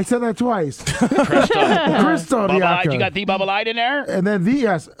 I said that twice. Crystal Diaco. You got the Bubba Light in there? And then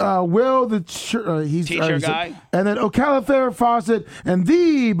Will, he's teacher guy. And then Ocalafair Fawcett and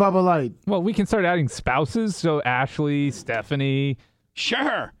the Bubba Light. Well, we can start adding spouses. So Ashley, Stephanie.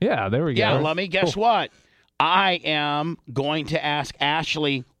 Sure. Yeah, there we go. Yeah, let me guess what? I am going to ask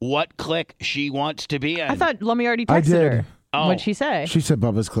Ashley what clique she wants to be in. I thought Lummy already texted her. Oh. What'd she say? She said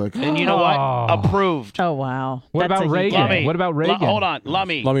Bubba's Click. And you know what? Approved. Oh, wow. What about Reagan? Lummy, what about Reagan? Hold on.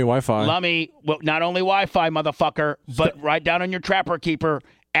 Lummy Wi-Fi. Lummy, well, not only Wi-Fi, motherfucker, but write down on your Trapper Keeper,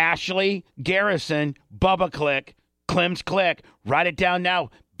 Ashley Garrison, Bubba Click, Clem's Click. Write it down now,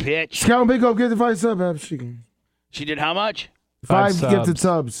 bitch. Scout Big O, get the 5 sub. She did how much? 5 gifted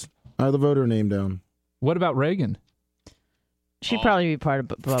subs. I vote her name down. What about Reagan? She'd probably be part of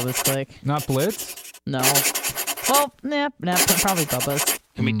Bubba's Click. Not Blitz? No. Well, probably Bubba's.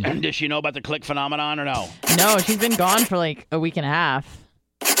 Does she know about the click phenomenon or no? No, she's been gone for like a week and a half.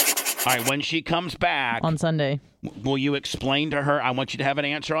 All right, when she comes back on Sunday, will you explain to her? I want you to have an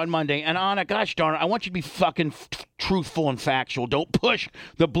answer on Monday. And Anna, gosh darn it, I want you to be fucking truthful and factual. Don't push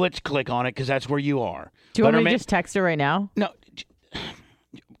the Blitz click on it because that's where you are. Do you want me to just text her right now? No.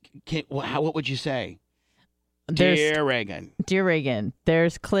 What would you say? Dear Reagan,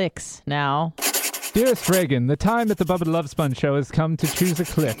 there's clicks now. Dearest Reagan, the time at the Bubba the Love Sponge show has come to choose a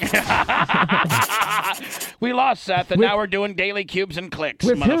click. We lost Seth, and now we're doing daily cubes and clicks,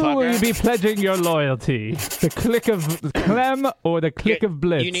 With motherfucker. who will you be pledging your loyalty? The click of Clem or the click of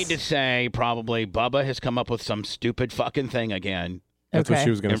Blitz? You need to say probably Bubba has come up with some stupid fucking thing again. That's what she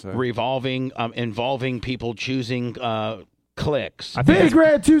was going to say. Involving people choosing clicks. Big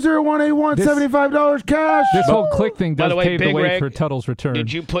Red 20181 $75 cash. This whole click thing does pave the way Red, for Tuttle's return.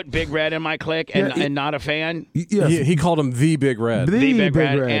 Did you put Big Red in my click and not a fan? Yes. He called him the Big Red. The Big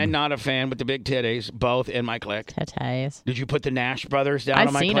Red and not a fan with the big titties, both in my click. Titties. Did you put the Nash brothers down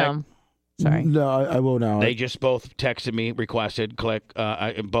on my click? I've seen them. Sorry. No, I will now. They just both texted me, requested, click,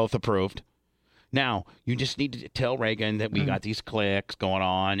 both approved. Now, you just need to tell Reagan that we got these clicks going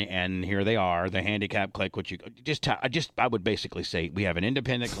on, and here they are, the handicap click, which you I would basically say we have an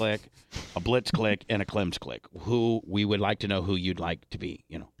independent click, a Blitz click, and a Clem's click. Who we would like to know who you'd like to be,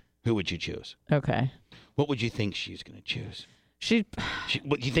 who would you choose? Okay. What would you think she's going to choose?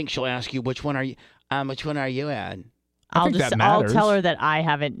 What do you think she'll ask you? Which one are you at? I'll tell her that I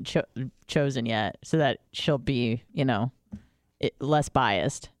haven't chosen yet, so that she'll be, less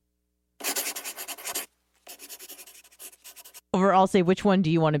biased. Or I'll say, which one do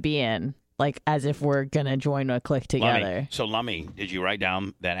you want to be in? Like, as if we're going to join a clique together. Lummy. So, Lummy, did you write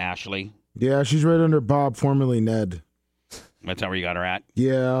down that Ashley? Yeah, she's right under Bob, formerly Ned. That's not where you got her at?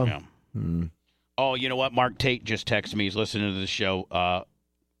 Yeah. Oh, you know what? Mark Tate just texted me. He's listening to the show.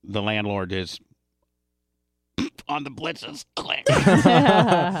 The landlord is on the Blitz's click.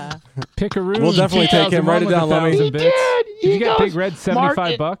 Pickaroo. We'll definitely take him. Write it down, Lummy. He did. Did you get Big Red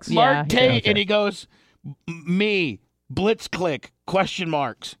 $75? Mark Tate, and he goes, me, Blitz click, question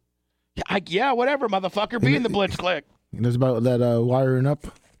marks. Yeah, whatever, motherfucker. Be in the Blitz click. And there's about that wiring up.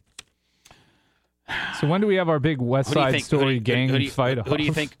 So when do we have our big West Side Story gang fight off? Who do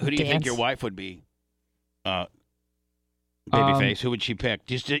you think your wife would be? Babyface. Who would she pick?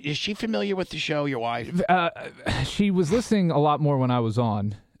 Is she familiar with the show, your wife? She was listening a lot more when I was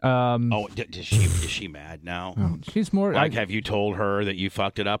on. Is she mad now? She's more have you told her that you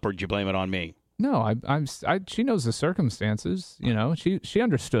fucked it up, or did you blame it on me? No, she knows the circumstances. You know, she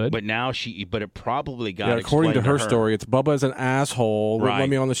understood. But now but it probably got according to explained her story, it's Bubba's an asshole. Wouldn't let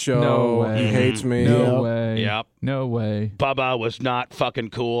me on the show. No way. He hates me. No way. Yep. No way. Bubba was not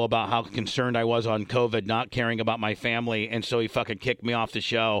fucking cool about how concerned I was on COVID, not caring about my family, and so he fucking kicked me off the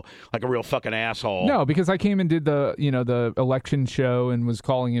show like a real fucking asshole. No, because I came and did the election show and was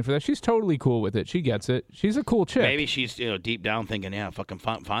calling in for that. She's totally cool with it. She gets it. She's a cool chick. Maybe she's deep down thinking, yeah, fucking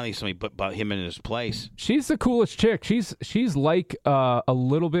finally somebody put him in his place. She's the coolest chick. She's like a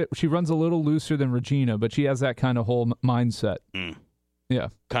little bit. She runs a little looser than Regina, but she has that kind of whole mindset. Yeah,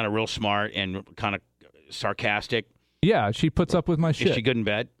 kind of real smart and kind of sarcastic. Yeah, she puts up with my shit. Is she good in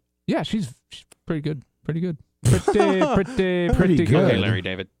bed? Yeah, she's pretty good. Pretty good. Pretty good. Okay, Larry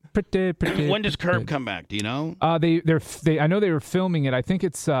David. Pretty. When does Curb come back? Do you know? They I know they were filming it. I think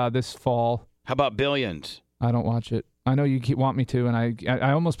it's this fall. How about Billions? I don't watch it. I know you want me to, and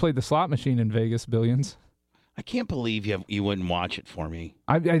I almost played the slot machine in Vegas, Billions. I can't believe you wouldn't watch it for me.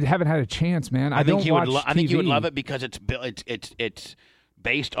 I haven't had a chance, man. I think you would. I think you would love it because it's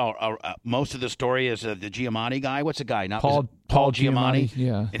based on most of the story is the Giamatti guy. What's the guy? Not Paul Giamatti.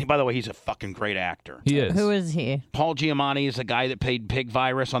 Yeah. And by the way, he's a fucking great actor. He is. Who is he? Paul Giamatti is the guy that played Pig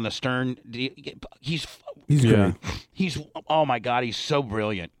Virus on the Stern. He's great. He's oh my god, he's so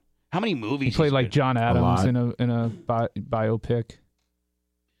brilliant. How many movies? He played like John Adams in a biopic.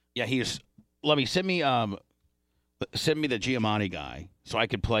 Yeah, send me the Giamatti guy so I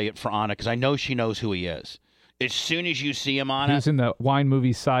could play it for Anna because I know she knows who he is. As soon as you see him, Anna. He's in the wine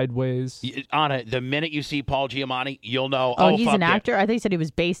movie Sideways. Anna, the minute you see Paul Giamatti, you'll know. Oh, he's an actor? I think he said he was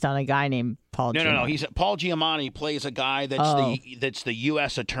based on a guy named Paul Giamatti. No. Paul Giamatti plays a guy that's the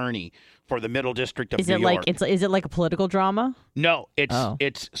U.S. attorney for the Middle District of New York. Is it like a political drama? No,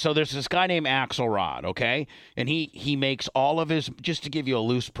 it's so there's this guy named Axelrod, okay? And he makes all of his, just to give you a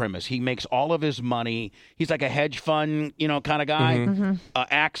loose premise, he makes all of his money. He's like a hedge fund, kind of guy. Mm-hmm.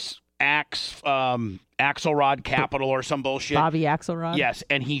 Axelrod Capital or some bullshit. Bobby Axelrod? Yes,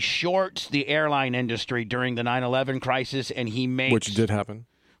 and he shorts the airline industry during the 9/11 crisis, and he makes... Which did happen.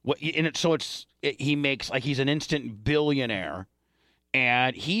 He makes, like, he's an instant billionaire,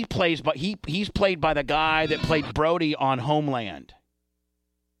 and he's played by the guy that played Brody on Homeland.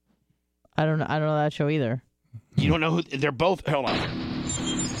 I don't know that show either. You don't know who... They're both... Hold on.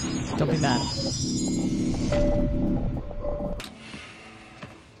 Don't be mad.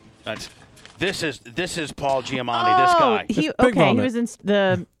 This is Paul Giamatti. This guy. He was in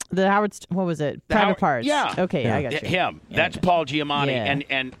the Howard. What was it? Private Parts. Yeah. Okay, I got you. Him. Yeah, That's Paul Giamatti,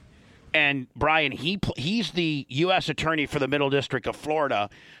 yeah. and Brian. He's the U.S. attorney for the Middle District of Florida.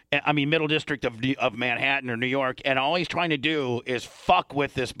 Middle District of Manhattan or New York, and all he's trying to do is fuck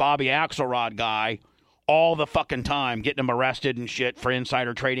with this Bobby Axelrod guy all the fucking time, getting him arrested and shit for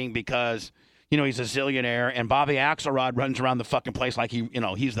insider trading because he's a zillionaire, and Bobby Axelrod runs around the fucking place like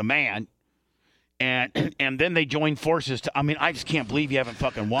he's the man. And then they join forces to... I just can't believe you haven't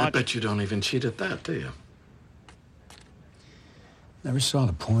fucking watched. I bet you don't even cheat at that, do you? Never saw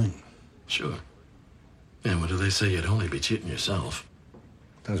the point. Sure. And what do they say? You'd only be cheating yourself.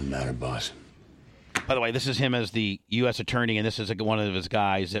 Doesn't matter, boss. By the way, this is him as the U.S. attorney, and this is one of his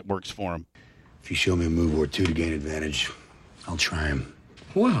guys that works for him. If you show me a move or two to gain advantage, I'll try him.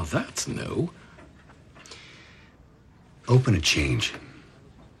 Well, that's new. Open a change.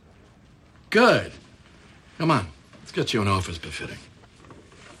 Good. Come on. Let's get you an office befitting.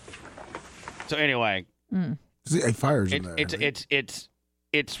 So anyway. He fires him there.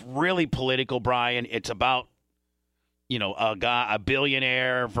 It's really political, Brian. It's about, a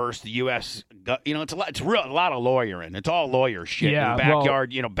billionaire versus the U.S. It's a lot of lawyering. It's all lawyer shit. Yeah,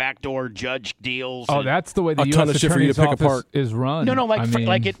 backyard, backdoor judge deals. Oh, that's the way the U.S. Attorney's Office is run. No,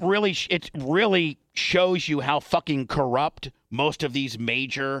 it really shows you how fucking corrupt most of these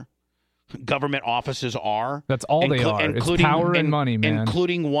major government offices are. That's all they are. It's power and money, man.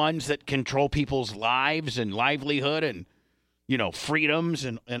 Including ones that control people's lives and livelihood and, freedoms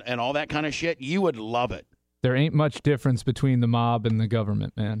and all that kind of shit. You would love it. There ain't much difference between the mob and the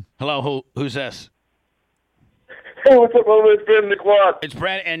government, man. Hello, who's this? Hey, what's up, Bubba? It's Brandon the Quad. It's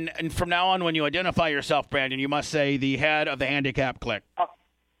Brandon, and from now on, when you identify yourself, Brandon, you must say the head of the handicap clique.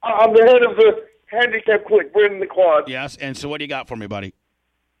 I'm the head of the handicap clique, Brandon the Quad. Yes, and so what do you got for me, buddy?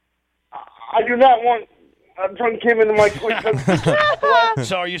 I do not want... I'm trying to came into my clique.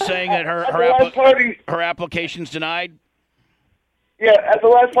 So are you saying that her application's denied? Yeah, at the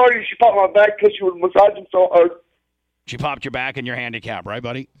last party, she popped my back because she was massaging so hard. She popped your back and your handicap, right,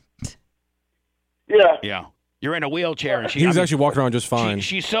 buddy? Yeah. Yeah. You're in a wheelchair. And he was actually walking around just fine.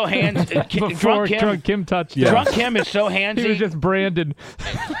 She's so hands. Before Drunk Kim touched Drunk Kim is so handsy. He was just Brandon.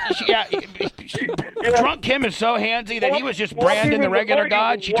 Drunk Kim is so handsy that he was just branding the regular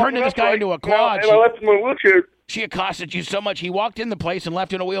god. She turned this guy into a quad. And I left him in a wheelchair. She accosted you so much, he walked in the place and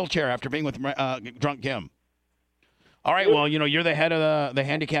left in a wheelchair after being with Drunk Kim. All right, well, you're the head of the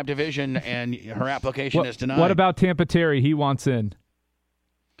handicap division, and her application is denied. What about Tampa Terry? He wants in.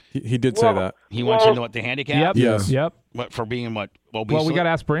 He did say that. He wants into what, the handicap? Yep. Yes. Yep. What, for being what? Well, we got to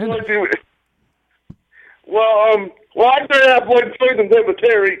ask Brandon. Well, I started out playing straight in Tampa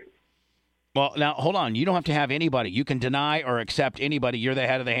Terry. Well, now, hold on. You don't have to have anybody. You can deny or accept anybody. You're the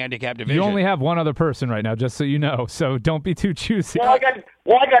head of the handicap division. You only have one other person right now, just so you know. So don't be too choosy. Well, I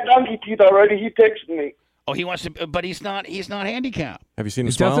got donkey teeth already. He texted me. Oh, he wants to, but he's not handicapped. Have you seen him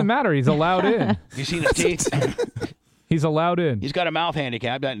It smile? doesn't matter. He's allowed in. You seen his teeth? He's allowed in. He's got a mouth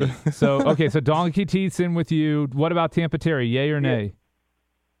handicap, doesn't he? So donkey teeth's in with you. What about Tampa Terry? Yay or nay?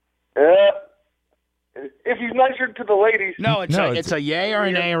 If he's nicer to the ladies. No, it's a yay or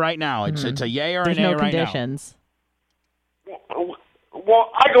a nay right now. It's a yay or a nay right conditions.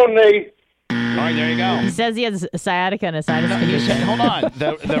 Well, I go nay. All right, there you go. He says he has sciatica and a sinus condition. Hold on.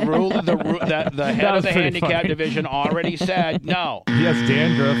 The head of the handicap division already said no. He has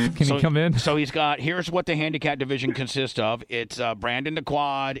dandruff. Can he come in? So here's what the handicap division consists of. It's Brandon the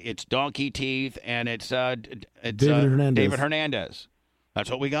Quad, it's Donkey Teeth, and it's David Hernandez. That's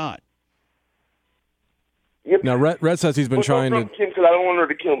what we got. Yep. Now, Red says he's been trying to. Kim, because I don't want her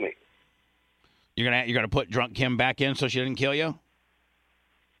to kill me. You're gonna put Drunk Kim back in so she doesn't kill you?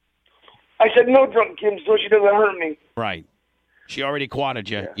 I said no, Drunk Kim, so she doesn't hurt me. Right. She already quadded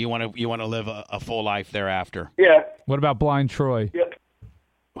you. Yeah. You want to live a full life thereafter. Yeah. What about Blind Troy? Yep.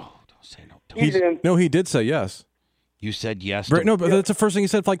 Oh, don't say no. No, he did say yes. You said yes. No, but that's the first thing he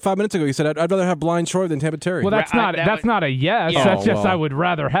said like 5 minutes ago. He said, I'd rather have Blind Troy than Tampa Terry. Well, that's not a yes. Yeah. That's just well. I would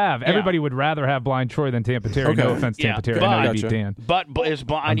rather have. Yeah. Everybody would rather have Blind Troy than Tampa Terry. Okay. No offense, Tampa Terry. But, I know you beat Dan. But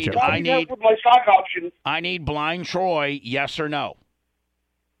I need with my stock option. I need Blind Troy, yes or no?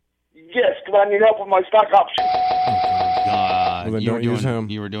 Yes, because I need help with my stock option. God, Well, then don't use him.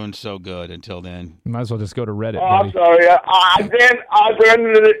 You were doing so good until then. You might as well just go to Reddit. Oh, I'm buddy. sorry. I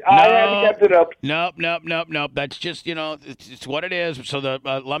handicapped it up. Nope. That's just, it's what it is. So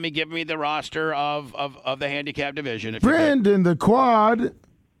give me the roster of the handicap division. If Brandon the Quad,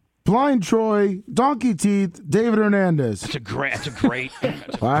 Blind Troy, Donkey Teeth, David Hernandez. That's a great That's a great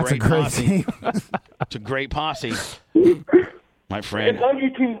posse. team. It's a great posse. My friend.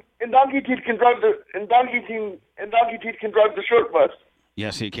 And Donkey Teeth can drive the short bus.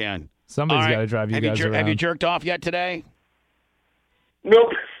 Yes, he can. Somebody's All right. got to drive you guys around. Have you jerked off yet today?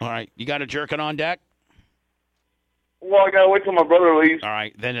 Nope. All right. You got a jerking on deck? Well, I gotta wait till my brother leaves. All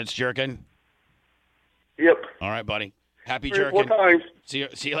right. Then it's jerking. Yep. All right, buddy. Happy 3 or 4 jerking. times.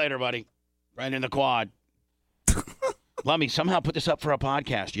 See you later, buddy. Right in the quad. Let me somehow put this up for a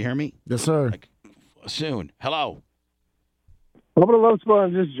podcast. You hear me? Yes, sir. Soon. Hello. Bubba the Love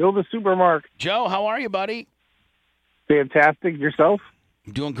Sponge, this is Joe the Supermark. Joe, how are you, buddy? Fantastic. Yourself?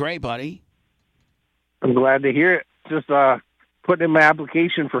 I'm doing great, buddy. I'm glad to hear it. Just putting in my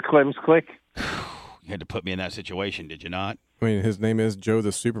application for Clem's Click. You had to put me in that situation, did you not? I mean, his name is Joe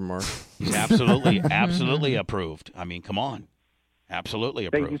the Supermark. He's absolutely approved. I mean, come on. Absolutely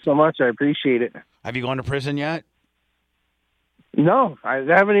approved. Thank you so much. I appreciate it. Have you gone to prison yet? No, I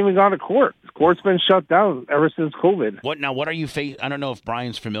haven't even gone to court. Court's been shut down ever since COVID. What are you facing? I don't know if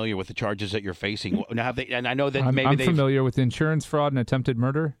Brian's familiar with the charges that you're facing. Now, have they? And I know that I'm maybe they've familiar with insurance fraud and attempted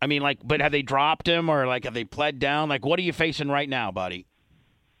murder. I mean, but have they dropped him or have they pled down? What are you facing right now, buddy?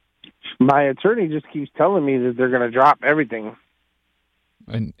 My attorney just keeps telling me that they're going to drop everything.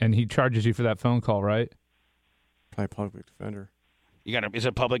 And he charges you for that phone call, right? Probably public defender. Is it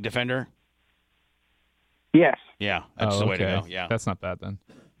a public defender? Yes. Yeah, that's the way to go. Yeah, that's not bad then.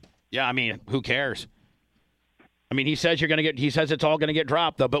 Yeah, I mean, who cares? I mean, he says he says it's all going to get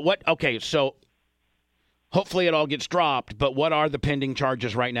dropped though. But so hopefully it all gets dropped. But what are the pending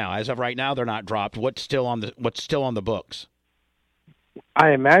charges right now? As of right now, they're not dropped. What's still on the books?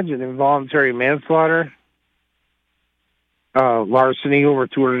 I imagine involuntary manslaughter, larceny over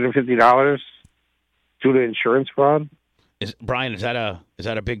 $250 due to insurance fraud. Brian, is that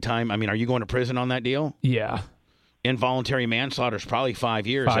a big time? I mean, are you going to prison on that deal? Yeah. Involuntary manslaughter is probably 5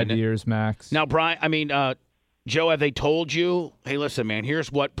 years. 5 years max. Now, Brian, Joe, have they told you, hey, listen, man,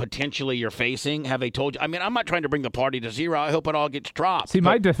 here's what potentially you're facing? Have they told you? I mean, I'm not trying to bring the party to zero. I hope it all gets dropped. See,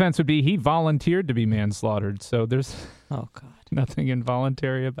 my defense would be he volunteered to be manslaughtered, so there's nothing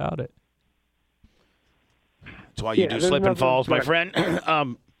involuntary about it. That's why you do slip and falls, my friend.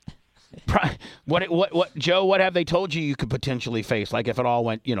 What, Joe, what have they told you could potentially face? Like if it all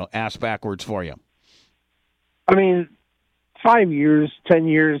went, ass backwards for you? I mean, 5 years, 10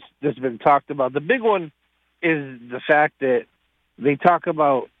 years that's been talked about. The big one is the fact that they talk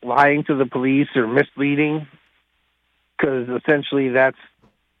about lying to the police or misleading, because essentially that's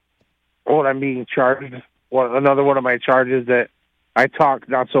what I'm being charged. Another one of my charges that I talk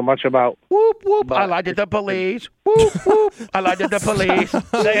not so much about. Whoop, whoop. I lied to the police. Whoop, whoop. I lied to the police.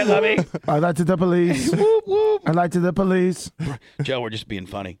 Say it, Lovey. I lied to the police. Whoop, whoop. I lied to the police. Joe, we're just being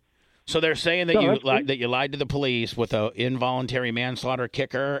funny. So they're saying that you lied to the police with a involuntary manslaughter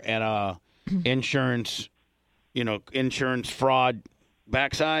kicker and a insurance fraud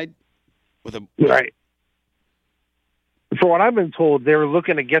backside with a right. For what I've been told, they were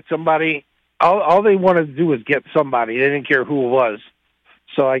looking to get somebody. All they wanted to do was get somebody. They didn't care who it was.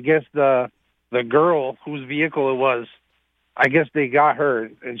 So I guess the girl whose vehicle it was, I guess they got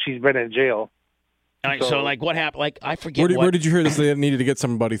her, and she's been in jail. All right, so like what happened? Like I forget. Where did you hear this? They needed to get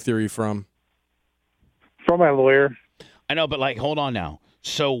somebody theory from? From my lawyer. I know, but like, hold on now.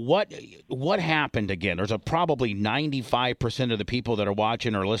 So what happened again? There's probably 95% of the people that are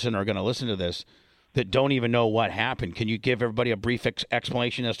watching or listening are going to listen to this that don't even know what happened. Can you give everybody a brief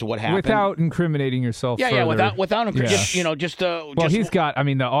explanation as to what happened? Without incriminating yourself further. Without Well, he's got, I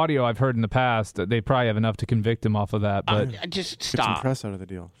mean, the audio I've heard in the past, they probably have enough to convict him off of that, but... just Get some stop. press out of the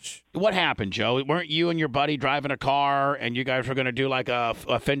deal. Shh. What happened, Joe? Weren't you and your buddy driving a car, and you guys were going to do like a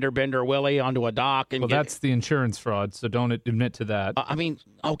fender bender Willie onto a dock? And that's the insurance fraud, so don't admit to that. I mean,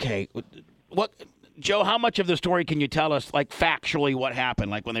 okay. What, Joe, how much of the story can you tell us, like, factually what happened,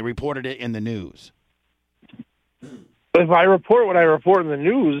 like when they reported it in the news? If I report what I report in the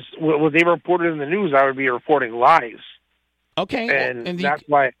news, what they reported in the news, I would be reporting lies. Okay. And that's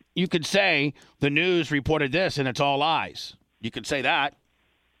why... You could say the news reported this, and it's all lies. You could say that.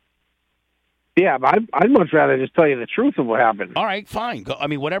 Yeah, but I'd much rather just tell you the truth of what happened. All right, fine. I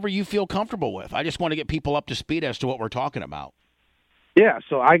mean, whatever you feel comfortable with. I just want to get people up to speed as to what we're talking about. Yeah,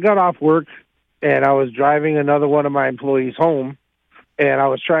 so I got off work, and I was driving another one of my employees home, and I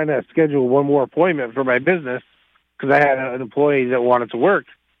was trying to schedule one more appointment for my business because I had an employee that wanted to work.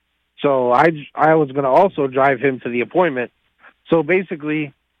 So I was going to also drive him to the appointment. So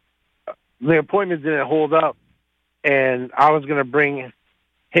basically, the appointment didn't hold up, and I was going to bring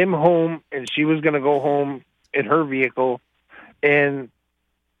him home, and she was going to go home in her vehicle. And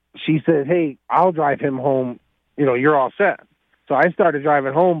she said, hey, I'll drive him home. You know, you're all set. So I started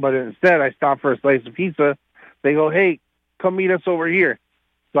driving home, but instead I stopped for a slice of pizza. They go, hey, come meet us over here.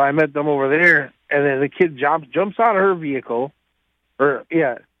 So I met them over there, and then the kid jumps out of her vehicle,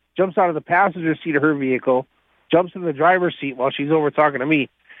 jumps out of the passenger seat of her vehicle, jumps in the driver's seat while she's over talking to me,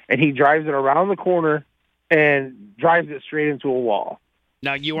 and he drives it around the corner and drives it straight into a wall.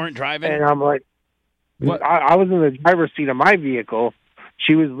 Now, you weren't driving? And I'm like, what? I was in the driver's seat of my vehicle.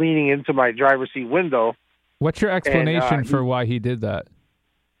 She was leaning into my driver's seat window. What's your explanation for why he did that?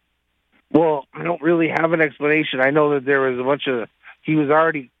 Well, I don't really have an explanation. I know that there was he was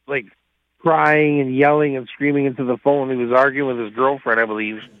already like crying and yelling and screaming into the phone. He was arguing with his girlfriend, I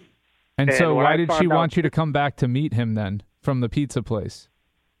believe. And so why did she want you to come back to meet him then from the pizza place?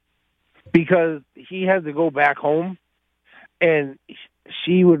 Because he had to go back home, and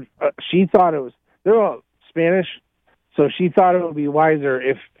she thought they're all Spanish, so she thought it would be wiser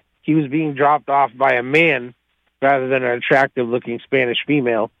if he was being dropped off by a man rather than an attractive-looking Spanish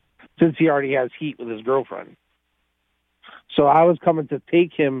female, since he already has heat with his girlfriend. So I was coming to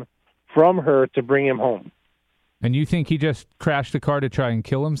take him from her to bring him home. And you think he just crashed the car to try and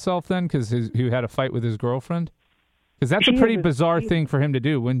kill himself then because he had a fight with his girlfriend? Because that's a pretty bizarre thing for him to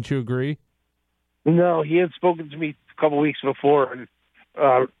do, wouldn't you agree? No, he had spoken to me a couple weeks before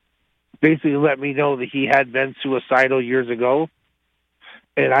and basically let me know that he had been suicidal years ago.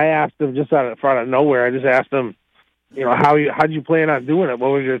 And I asked him just out of nowhere, I just asked him, you know, how'd you plan on doing it?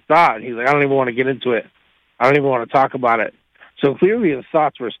 What was your thought? And he's like, I don't even want to get into it. I don't even want to talk about it. So clearly his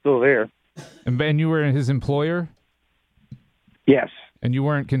thoughts were still there. And you were his employer? Yes. And you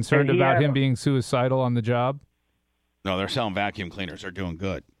weren't concerned about him being suicidal on the job? No, they're selling vacuum cleaners. They're doing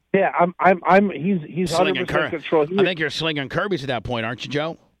good. Yeah, he's 100% control. I think you're slinging Kirby's at that point, aren't you,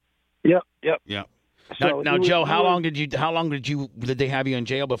 Joe? Yep. Yeah. Now, Joe, how long did they have you in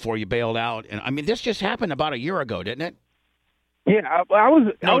jail before you bailed out? And I mean, this just happened about a year ago, didn't it? Yeah, I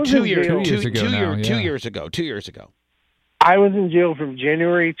was. No, I was 2 years. 2 years ago. 2 years ago. I was in jail from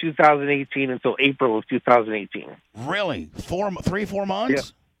January 2018 until April of 2018. Really? 4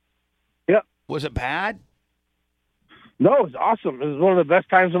 months? Yep. Was it bad? No, it was awesome. It was one of the best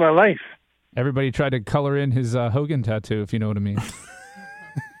times of my life. Everybody tried to color in his Hogan tattoo, if you know what I mean.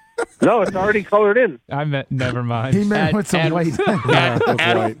 No, it's already colored in. I meant, never mind. He meant with some white.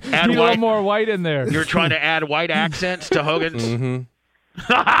 Add white. Need a little more white in there. You're trying to add white accents to Hogan's? Mm-hmm.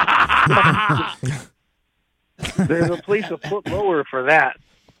 There's a place a foot lower for that.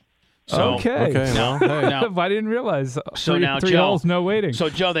 So, okay. Well, hey. I didn't realize. So three, now, three Joe, holes, no waiting. So,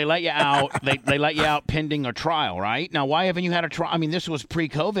 Joe, they let you out. They let you out pending a trial, right? Now, why haven't you had a trial? I mean, this was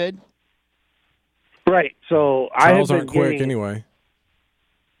pre-COVID. Right. So Trials I have aren't been quick getting, anyway.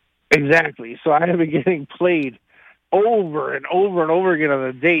 Exactly. So I have been getting played over and over and over again on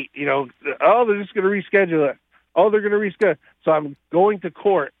the date. You know, oh, they're just going to reschedule it. Oh, they're going to reschedule. So I'm going to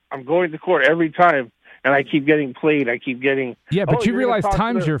court. Every time, and I keep getting played. I keep getting. Yeah, but you you're realize gonna talk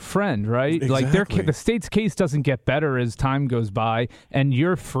to time's the- your friend, right? Exactly. Like the state's case doesn't get better as time goes by, and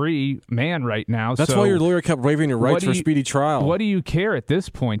you're free man right now. That's so why your lawyer kept waiving your rights for speedy trial. What do you care at this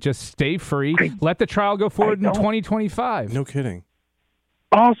point? Just stay free. Let the trial go forward in 2025. No kidding.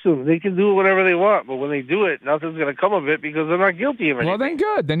 Awesome. They can do whatever they want, but when they do it, nothing's going to come of it because they're not guilty of anything. Well, then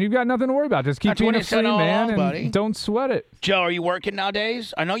good. Then you've got nothing to worry about. Just keep That's being what a he said free all man along, and buddy. don't sweat it. Joe, are you working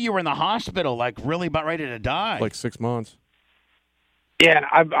nowadays? I know you were in the hospital, like really about ready to die. Like 6 months. Yeah,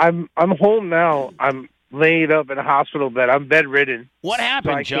 I'm home now. I'm laid up in a hospital bed. I'm bedridden. What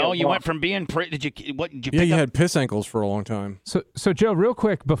happened, So I Joe? can't You walk. went from being did you Yeah, pick you up? had piss ankles for a long time. So Joe, real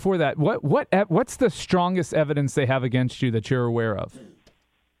quick before that, what's the strongest evidence they have against you that you're aware of?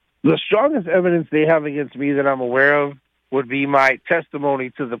 The strongest evidence they have against me that I'm aware of would be my testimony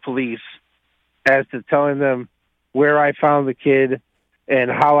to the police as to telling them where I found the kid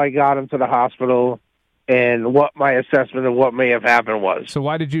and how I got him to the hospital and what my assessment of what may have happened was. So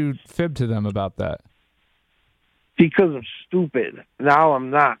why did you fib to them about that? Because I'm stupid. Now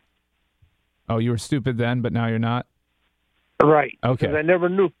I'm not. Oh, you were stupid then, but now you're not? Right. Okay. Because I never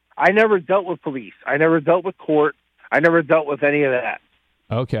knew. I never dealt with police. I never dealt with court. I never dealt with any of that.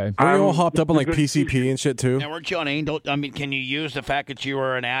 Okay. Were you all hopped up on like PCP and shit too? Now, weren't you on Angel? I mean, can you use the fact that you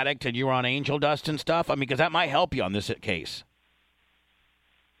were an addict and you were on Angel Dust and stuff? I mean, because that might help you on this case.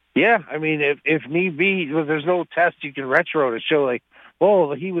 Yeah, I mean, if need be, there's no test you can retro to show like,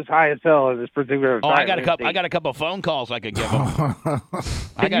 oh, he was high as hell at this particular time. I got a couple phone calls I could give him.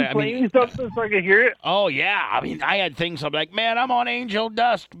 Can you play me something so I can hear it? Oh yeah, I mean, I had things. I'm like, man, I'm on Angel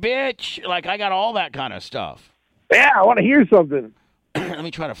Dust, bitch. Like, I got all that kind of stuff. Yeah, I want to hear something. Let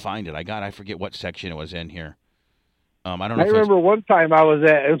me try to find it. I forget what section it was in here. I don't know. I remember one time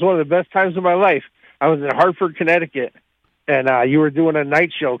it was one of the best times of my life. I was in Hartford, Connecticut, and you were doing a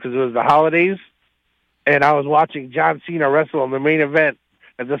night show because it was the holidays, and I was watching John Cena wrestle in the main event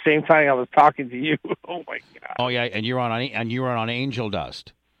at the same time I was talking to you. Oh my God! Oh yeah, and you were on Angel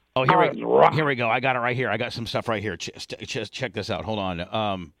Dust. Oh, here we go. I got it right here. I got some stuff right here. Just check this out. Hold on.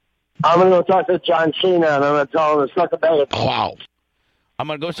 I'm gonna go talk to John Cena and I'm gonna tell him to suck a bag of. Wow. I'm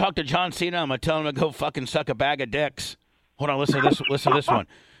going to go talk to John Cena. I'm going to tell him to go fucking suck a bag of dicks. Hold on, listen to this. Listen to this one.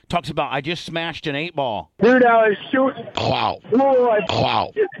 Talks about, I just smashed an 8-ball. Dude, I was shooting. Wow. Ooh, I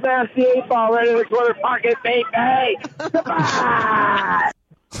Wow. just smashed the 8-ball right in the corner pocket, baby.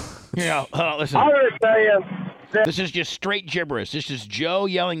 Yeah, hold on, listen. I'm gonna tell you. This is just straight gibberish. This is Joe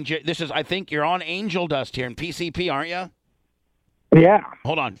yelling. This is, I think you're on Angel Dust here in PCP, aren't you? Yeah.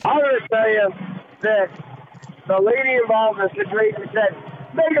 Hold on. I'm gonna tell you that the lady involved in the situation said,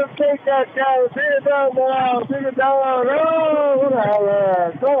 make him take that down, take it down now, take it down, oh,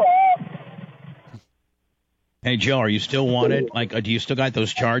 whatever, go on. Hey, Joe, are you still wanted? Like, do you still got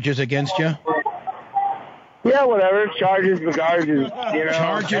those charges against you? Yeah, whatever, charges, regards, you know,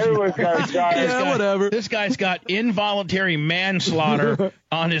 Charges. everyone's got a charge. Whatever. This guy's got involuntary manslaughter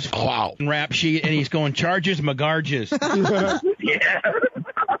on his rap sheet, and he's going charges, magarges. Yeah.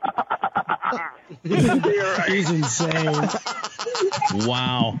 He's insane.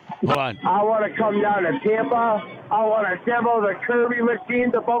 Wow. Hold on. I want to come down to Tampa. I want to demo the Kirby machine,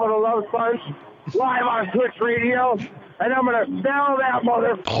 the Bubba the Love Punch, live on Twitch Radio, and I'm going to sell that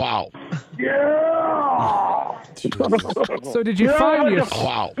mother. Wow. Yeah. So did you find your...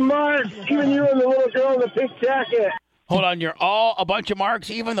 Wow. Mark, even you and the little girl in the pink jacket. Hold on, you're all a bunch of marks,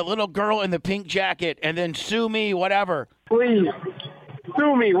 even the little girl in the pink jacket, and then sue me, whatever. Please.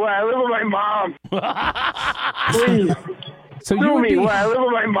 Sue me where I live with my mom. Please. So you Sue would me be where I live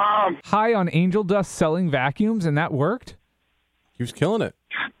with my mom. high on Angel Dust selling vacuums, and that worked? He was killing it.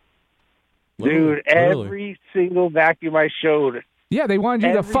 Dude, Literally. every single vacuum I showed. Yeah, they wanted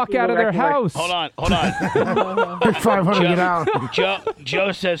you the Every fuck out of their single vacuum house. Hold on. 500 get out.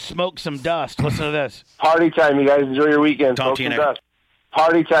 Joe says smoke some dust. Listen to this. Party time, you guys. Enjoy your weekend. Talk Smoke to you some next. dust.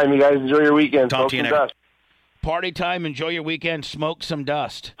 Party time, you guys. Enjoy your weekend. Talk Smoke to you some next. dust. Party time, enjoy your weekend, smoke some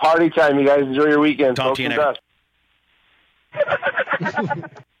dust. Party time, you guys. Enjoy your weekend. Talk Smoke to you some next.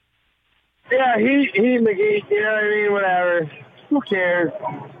 dust. Yeah, he McGee, you know what I mean? Whatever. Who cares?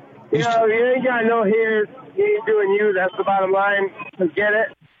 You know, you ain't got no haters. You ain't doing you. That's the bottom line. Get it?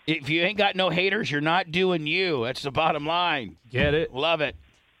 If you ain't got no haters, you're not doing you. That's the bottom line. Get it? Love it.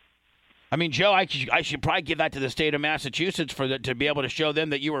 I mean, Joe, I should probably give that to the state of Massachusetts to be able to show them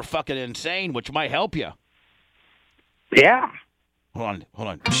that you were fucking insane, which might help you. Yeah. Hold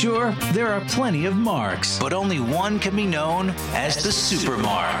on. Sure, there are plenty of marks, but only one can be known as the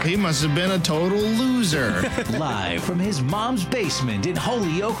Supermark. He must have been a total loser. Live from his mom's basement in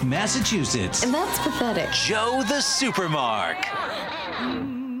Holyoke, Massachusetts. And that's pathetic. Joe the Supermark.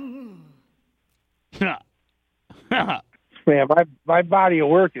 Man, my body of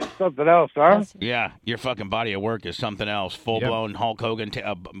work is something else, huh? Yeah, your fucking body of work is something else. Full-blown Hulk Hogan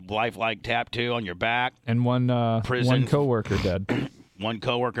lifelike tattoo on your back. And one coworker dead. One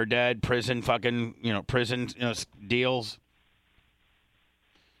coworker dead. Prison deals.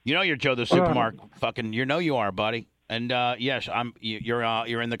 You know you're Joe the Supermark. Fucking, you know you are, buddy. And yes,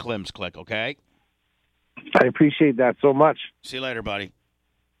 you're in the Clem's clique, okay? I appreciate that so much. See you later, buddy.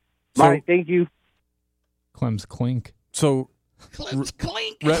 Bye. Thank you. Clem's Clink. So, Clem's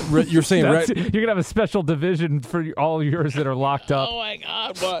Clink. You're saying you're gonna have a special division for all yours that are locked up. Oh my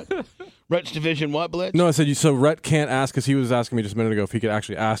God! What? Rhett's division? What, Blitz? No, I said so. Rhett can't ask because he was asking me just a minute ago if he could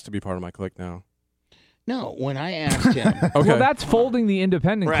actually ask to be part of my clique now. No, when I asked him. Okay. Well, that's folding the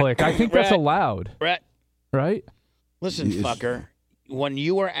independent clique. I think that's allowed. Rhett. Right? Listen, fucker. When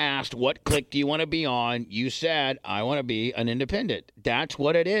you were asked what clique do you want to be on, you said, I want to be an independent. That's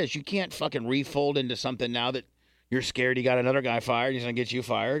what it is. You can't fucking refold into something now that you're scared you got another guy fired. He's going to get you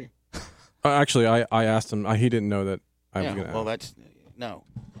fired. Actually, I asked him. He didn't know that I was going to ask. No.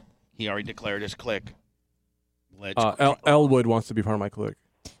 He already declared his clique. Elwood wants to be part of my clique.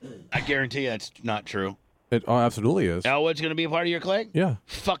 I guarantee you that's not true. It absolutely is. Elwood's going to be a part of your clique? Yeah.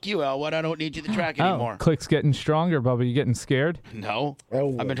 Fuck you, Elwood. I don't need you to track anymore. Clique's getting stronger, Bubba. You getting scared? No.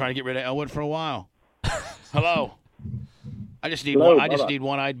 Elwood. I've been trying to get rid of Elwood for a while. Hello. I just need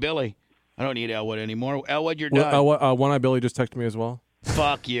One-Eyed Billy. I don't need Elwood anymore. Elwood, you're done. One-Eyed Billy just texted me as well.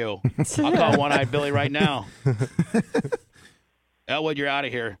 Fuck you. I'll call One-Eyed Billy right now. Elwood, you're out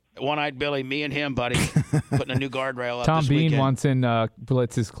of here. One-Eyed Billy, me and him, buddy. Putting a new guardrail up Tom this Bean weekend. wants in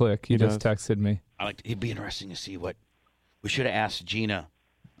Blitz's clique. He just texted me. It'd be interesting to see what we should have asked Gina.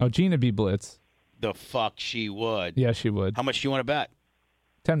 Oh, Gina be Blitz. The fuck she would. Yeah, she would. How much do you want to bet?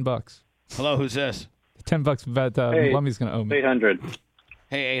 $10. Hello, who's this? $10 bet Lummy's going to owe me. 800.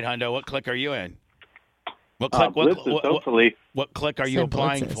 Hey, 800. What clique are you in? What clique? What clique are you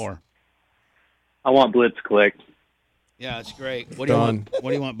applying for? I want Blitz clique. Yeah, it's great. What do you want? What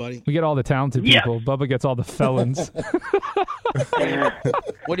do you want, buddy? We get all the talented people. Bubba gets all the felons.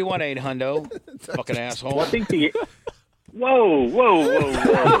 What do you want, 800? Fucking asshole. Well, I think Whoa.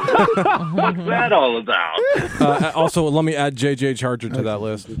 What's that all about? Also, let me add JJ Charger to that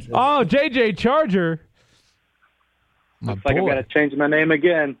list. Oh, JJ Charger. Looks like I've got to change my name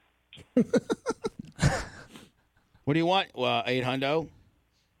again. What do you want, 800?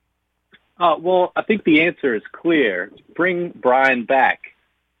 Well, I think the answer is clear. Bring Brian back.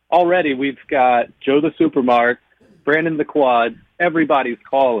 Already, we've got Joe the Supermark, Brandon the Quad. Everybody's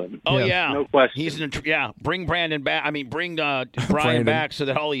calling. Oh, yeah. No question. He's bring Brandon back. I mean, bring Brian back so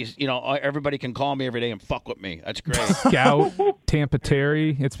that all these, everybody can call me every day and fuck with me. That's great. Scout, Tampa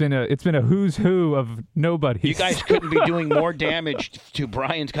Terry. It's been a who's who of nobody. You guys couldn't be doing more damage to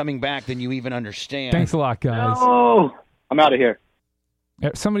Brian's coming back than you even understand. Thanks a lot, guys. Oh, I'm out of here.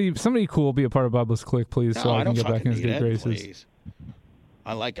 Somebody cool be a part of Bubba's clique, please, so I can get back in his good graces. Please.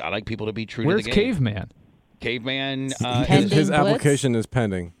 I like people to be true Where's to the game. Caveman? Caveman. His application is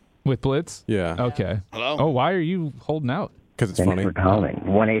pending. With Blitz? Yeah. Okay. Hello? Oh, why are you holding out? Because it's Thanks funny. for calling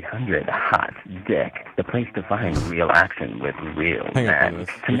 1-800-HOT-DICK, the place to find real action with real Hang up on men. this.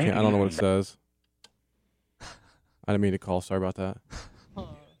 I don't know what it says. I didn't mean to call. Sorry about that.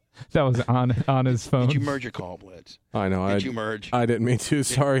 That was on his phone. Did you merge your call, Blitz? I know. Did you merge? I didn't mean to.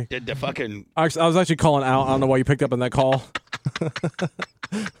 Sorry. Did the fucking... I was actually calling out. I don't know why you picked up on that call.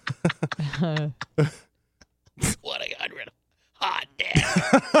 1-800-HOT DICK.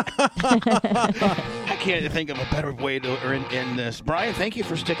 I can't think of a better way to end this. Brian, thank you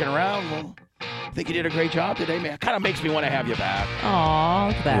for sticking around. Well, I think you did a great job today, man. It kind of makes me want to have you back. Aw,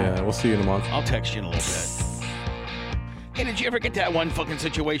 look at that. Yeah, we'll see you in a month. I'll text you in a little bit. Hey, did you ever get that one fucking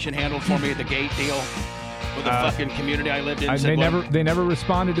situation handled for me at the gate deal with the fucking community I lived in? They never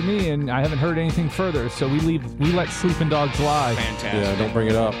responded to me, and I haven't heard anything further. So we let sleeping dogs lie. Fantastic. Yeah, don't bring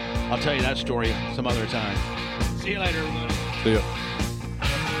it up. I'll tell you that story some other time. See you later, everybody. See ya.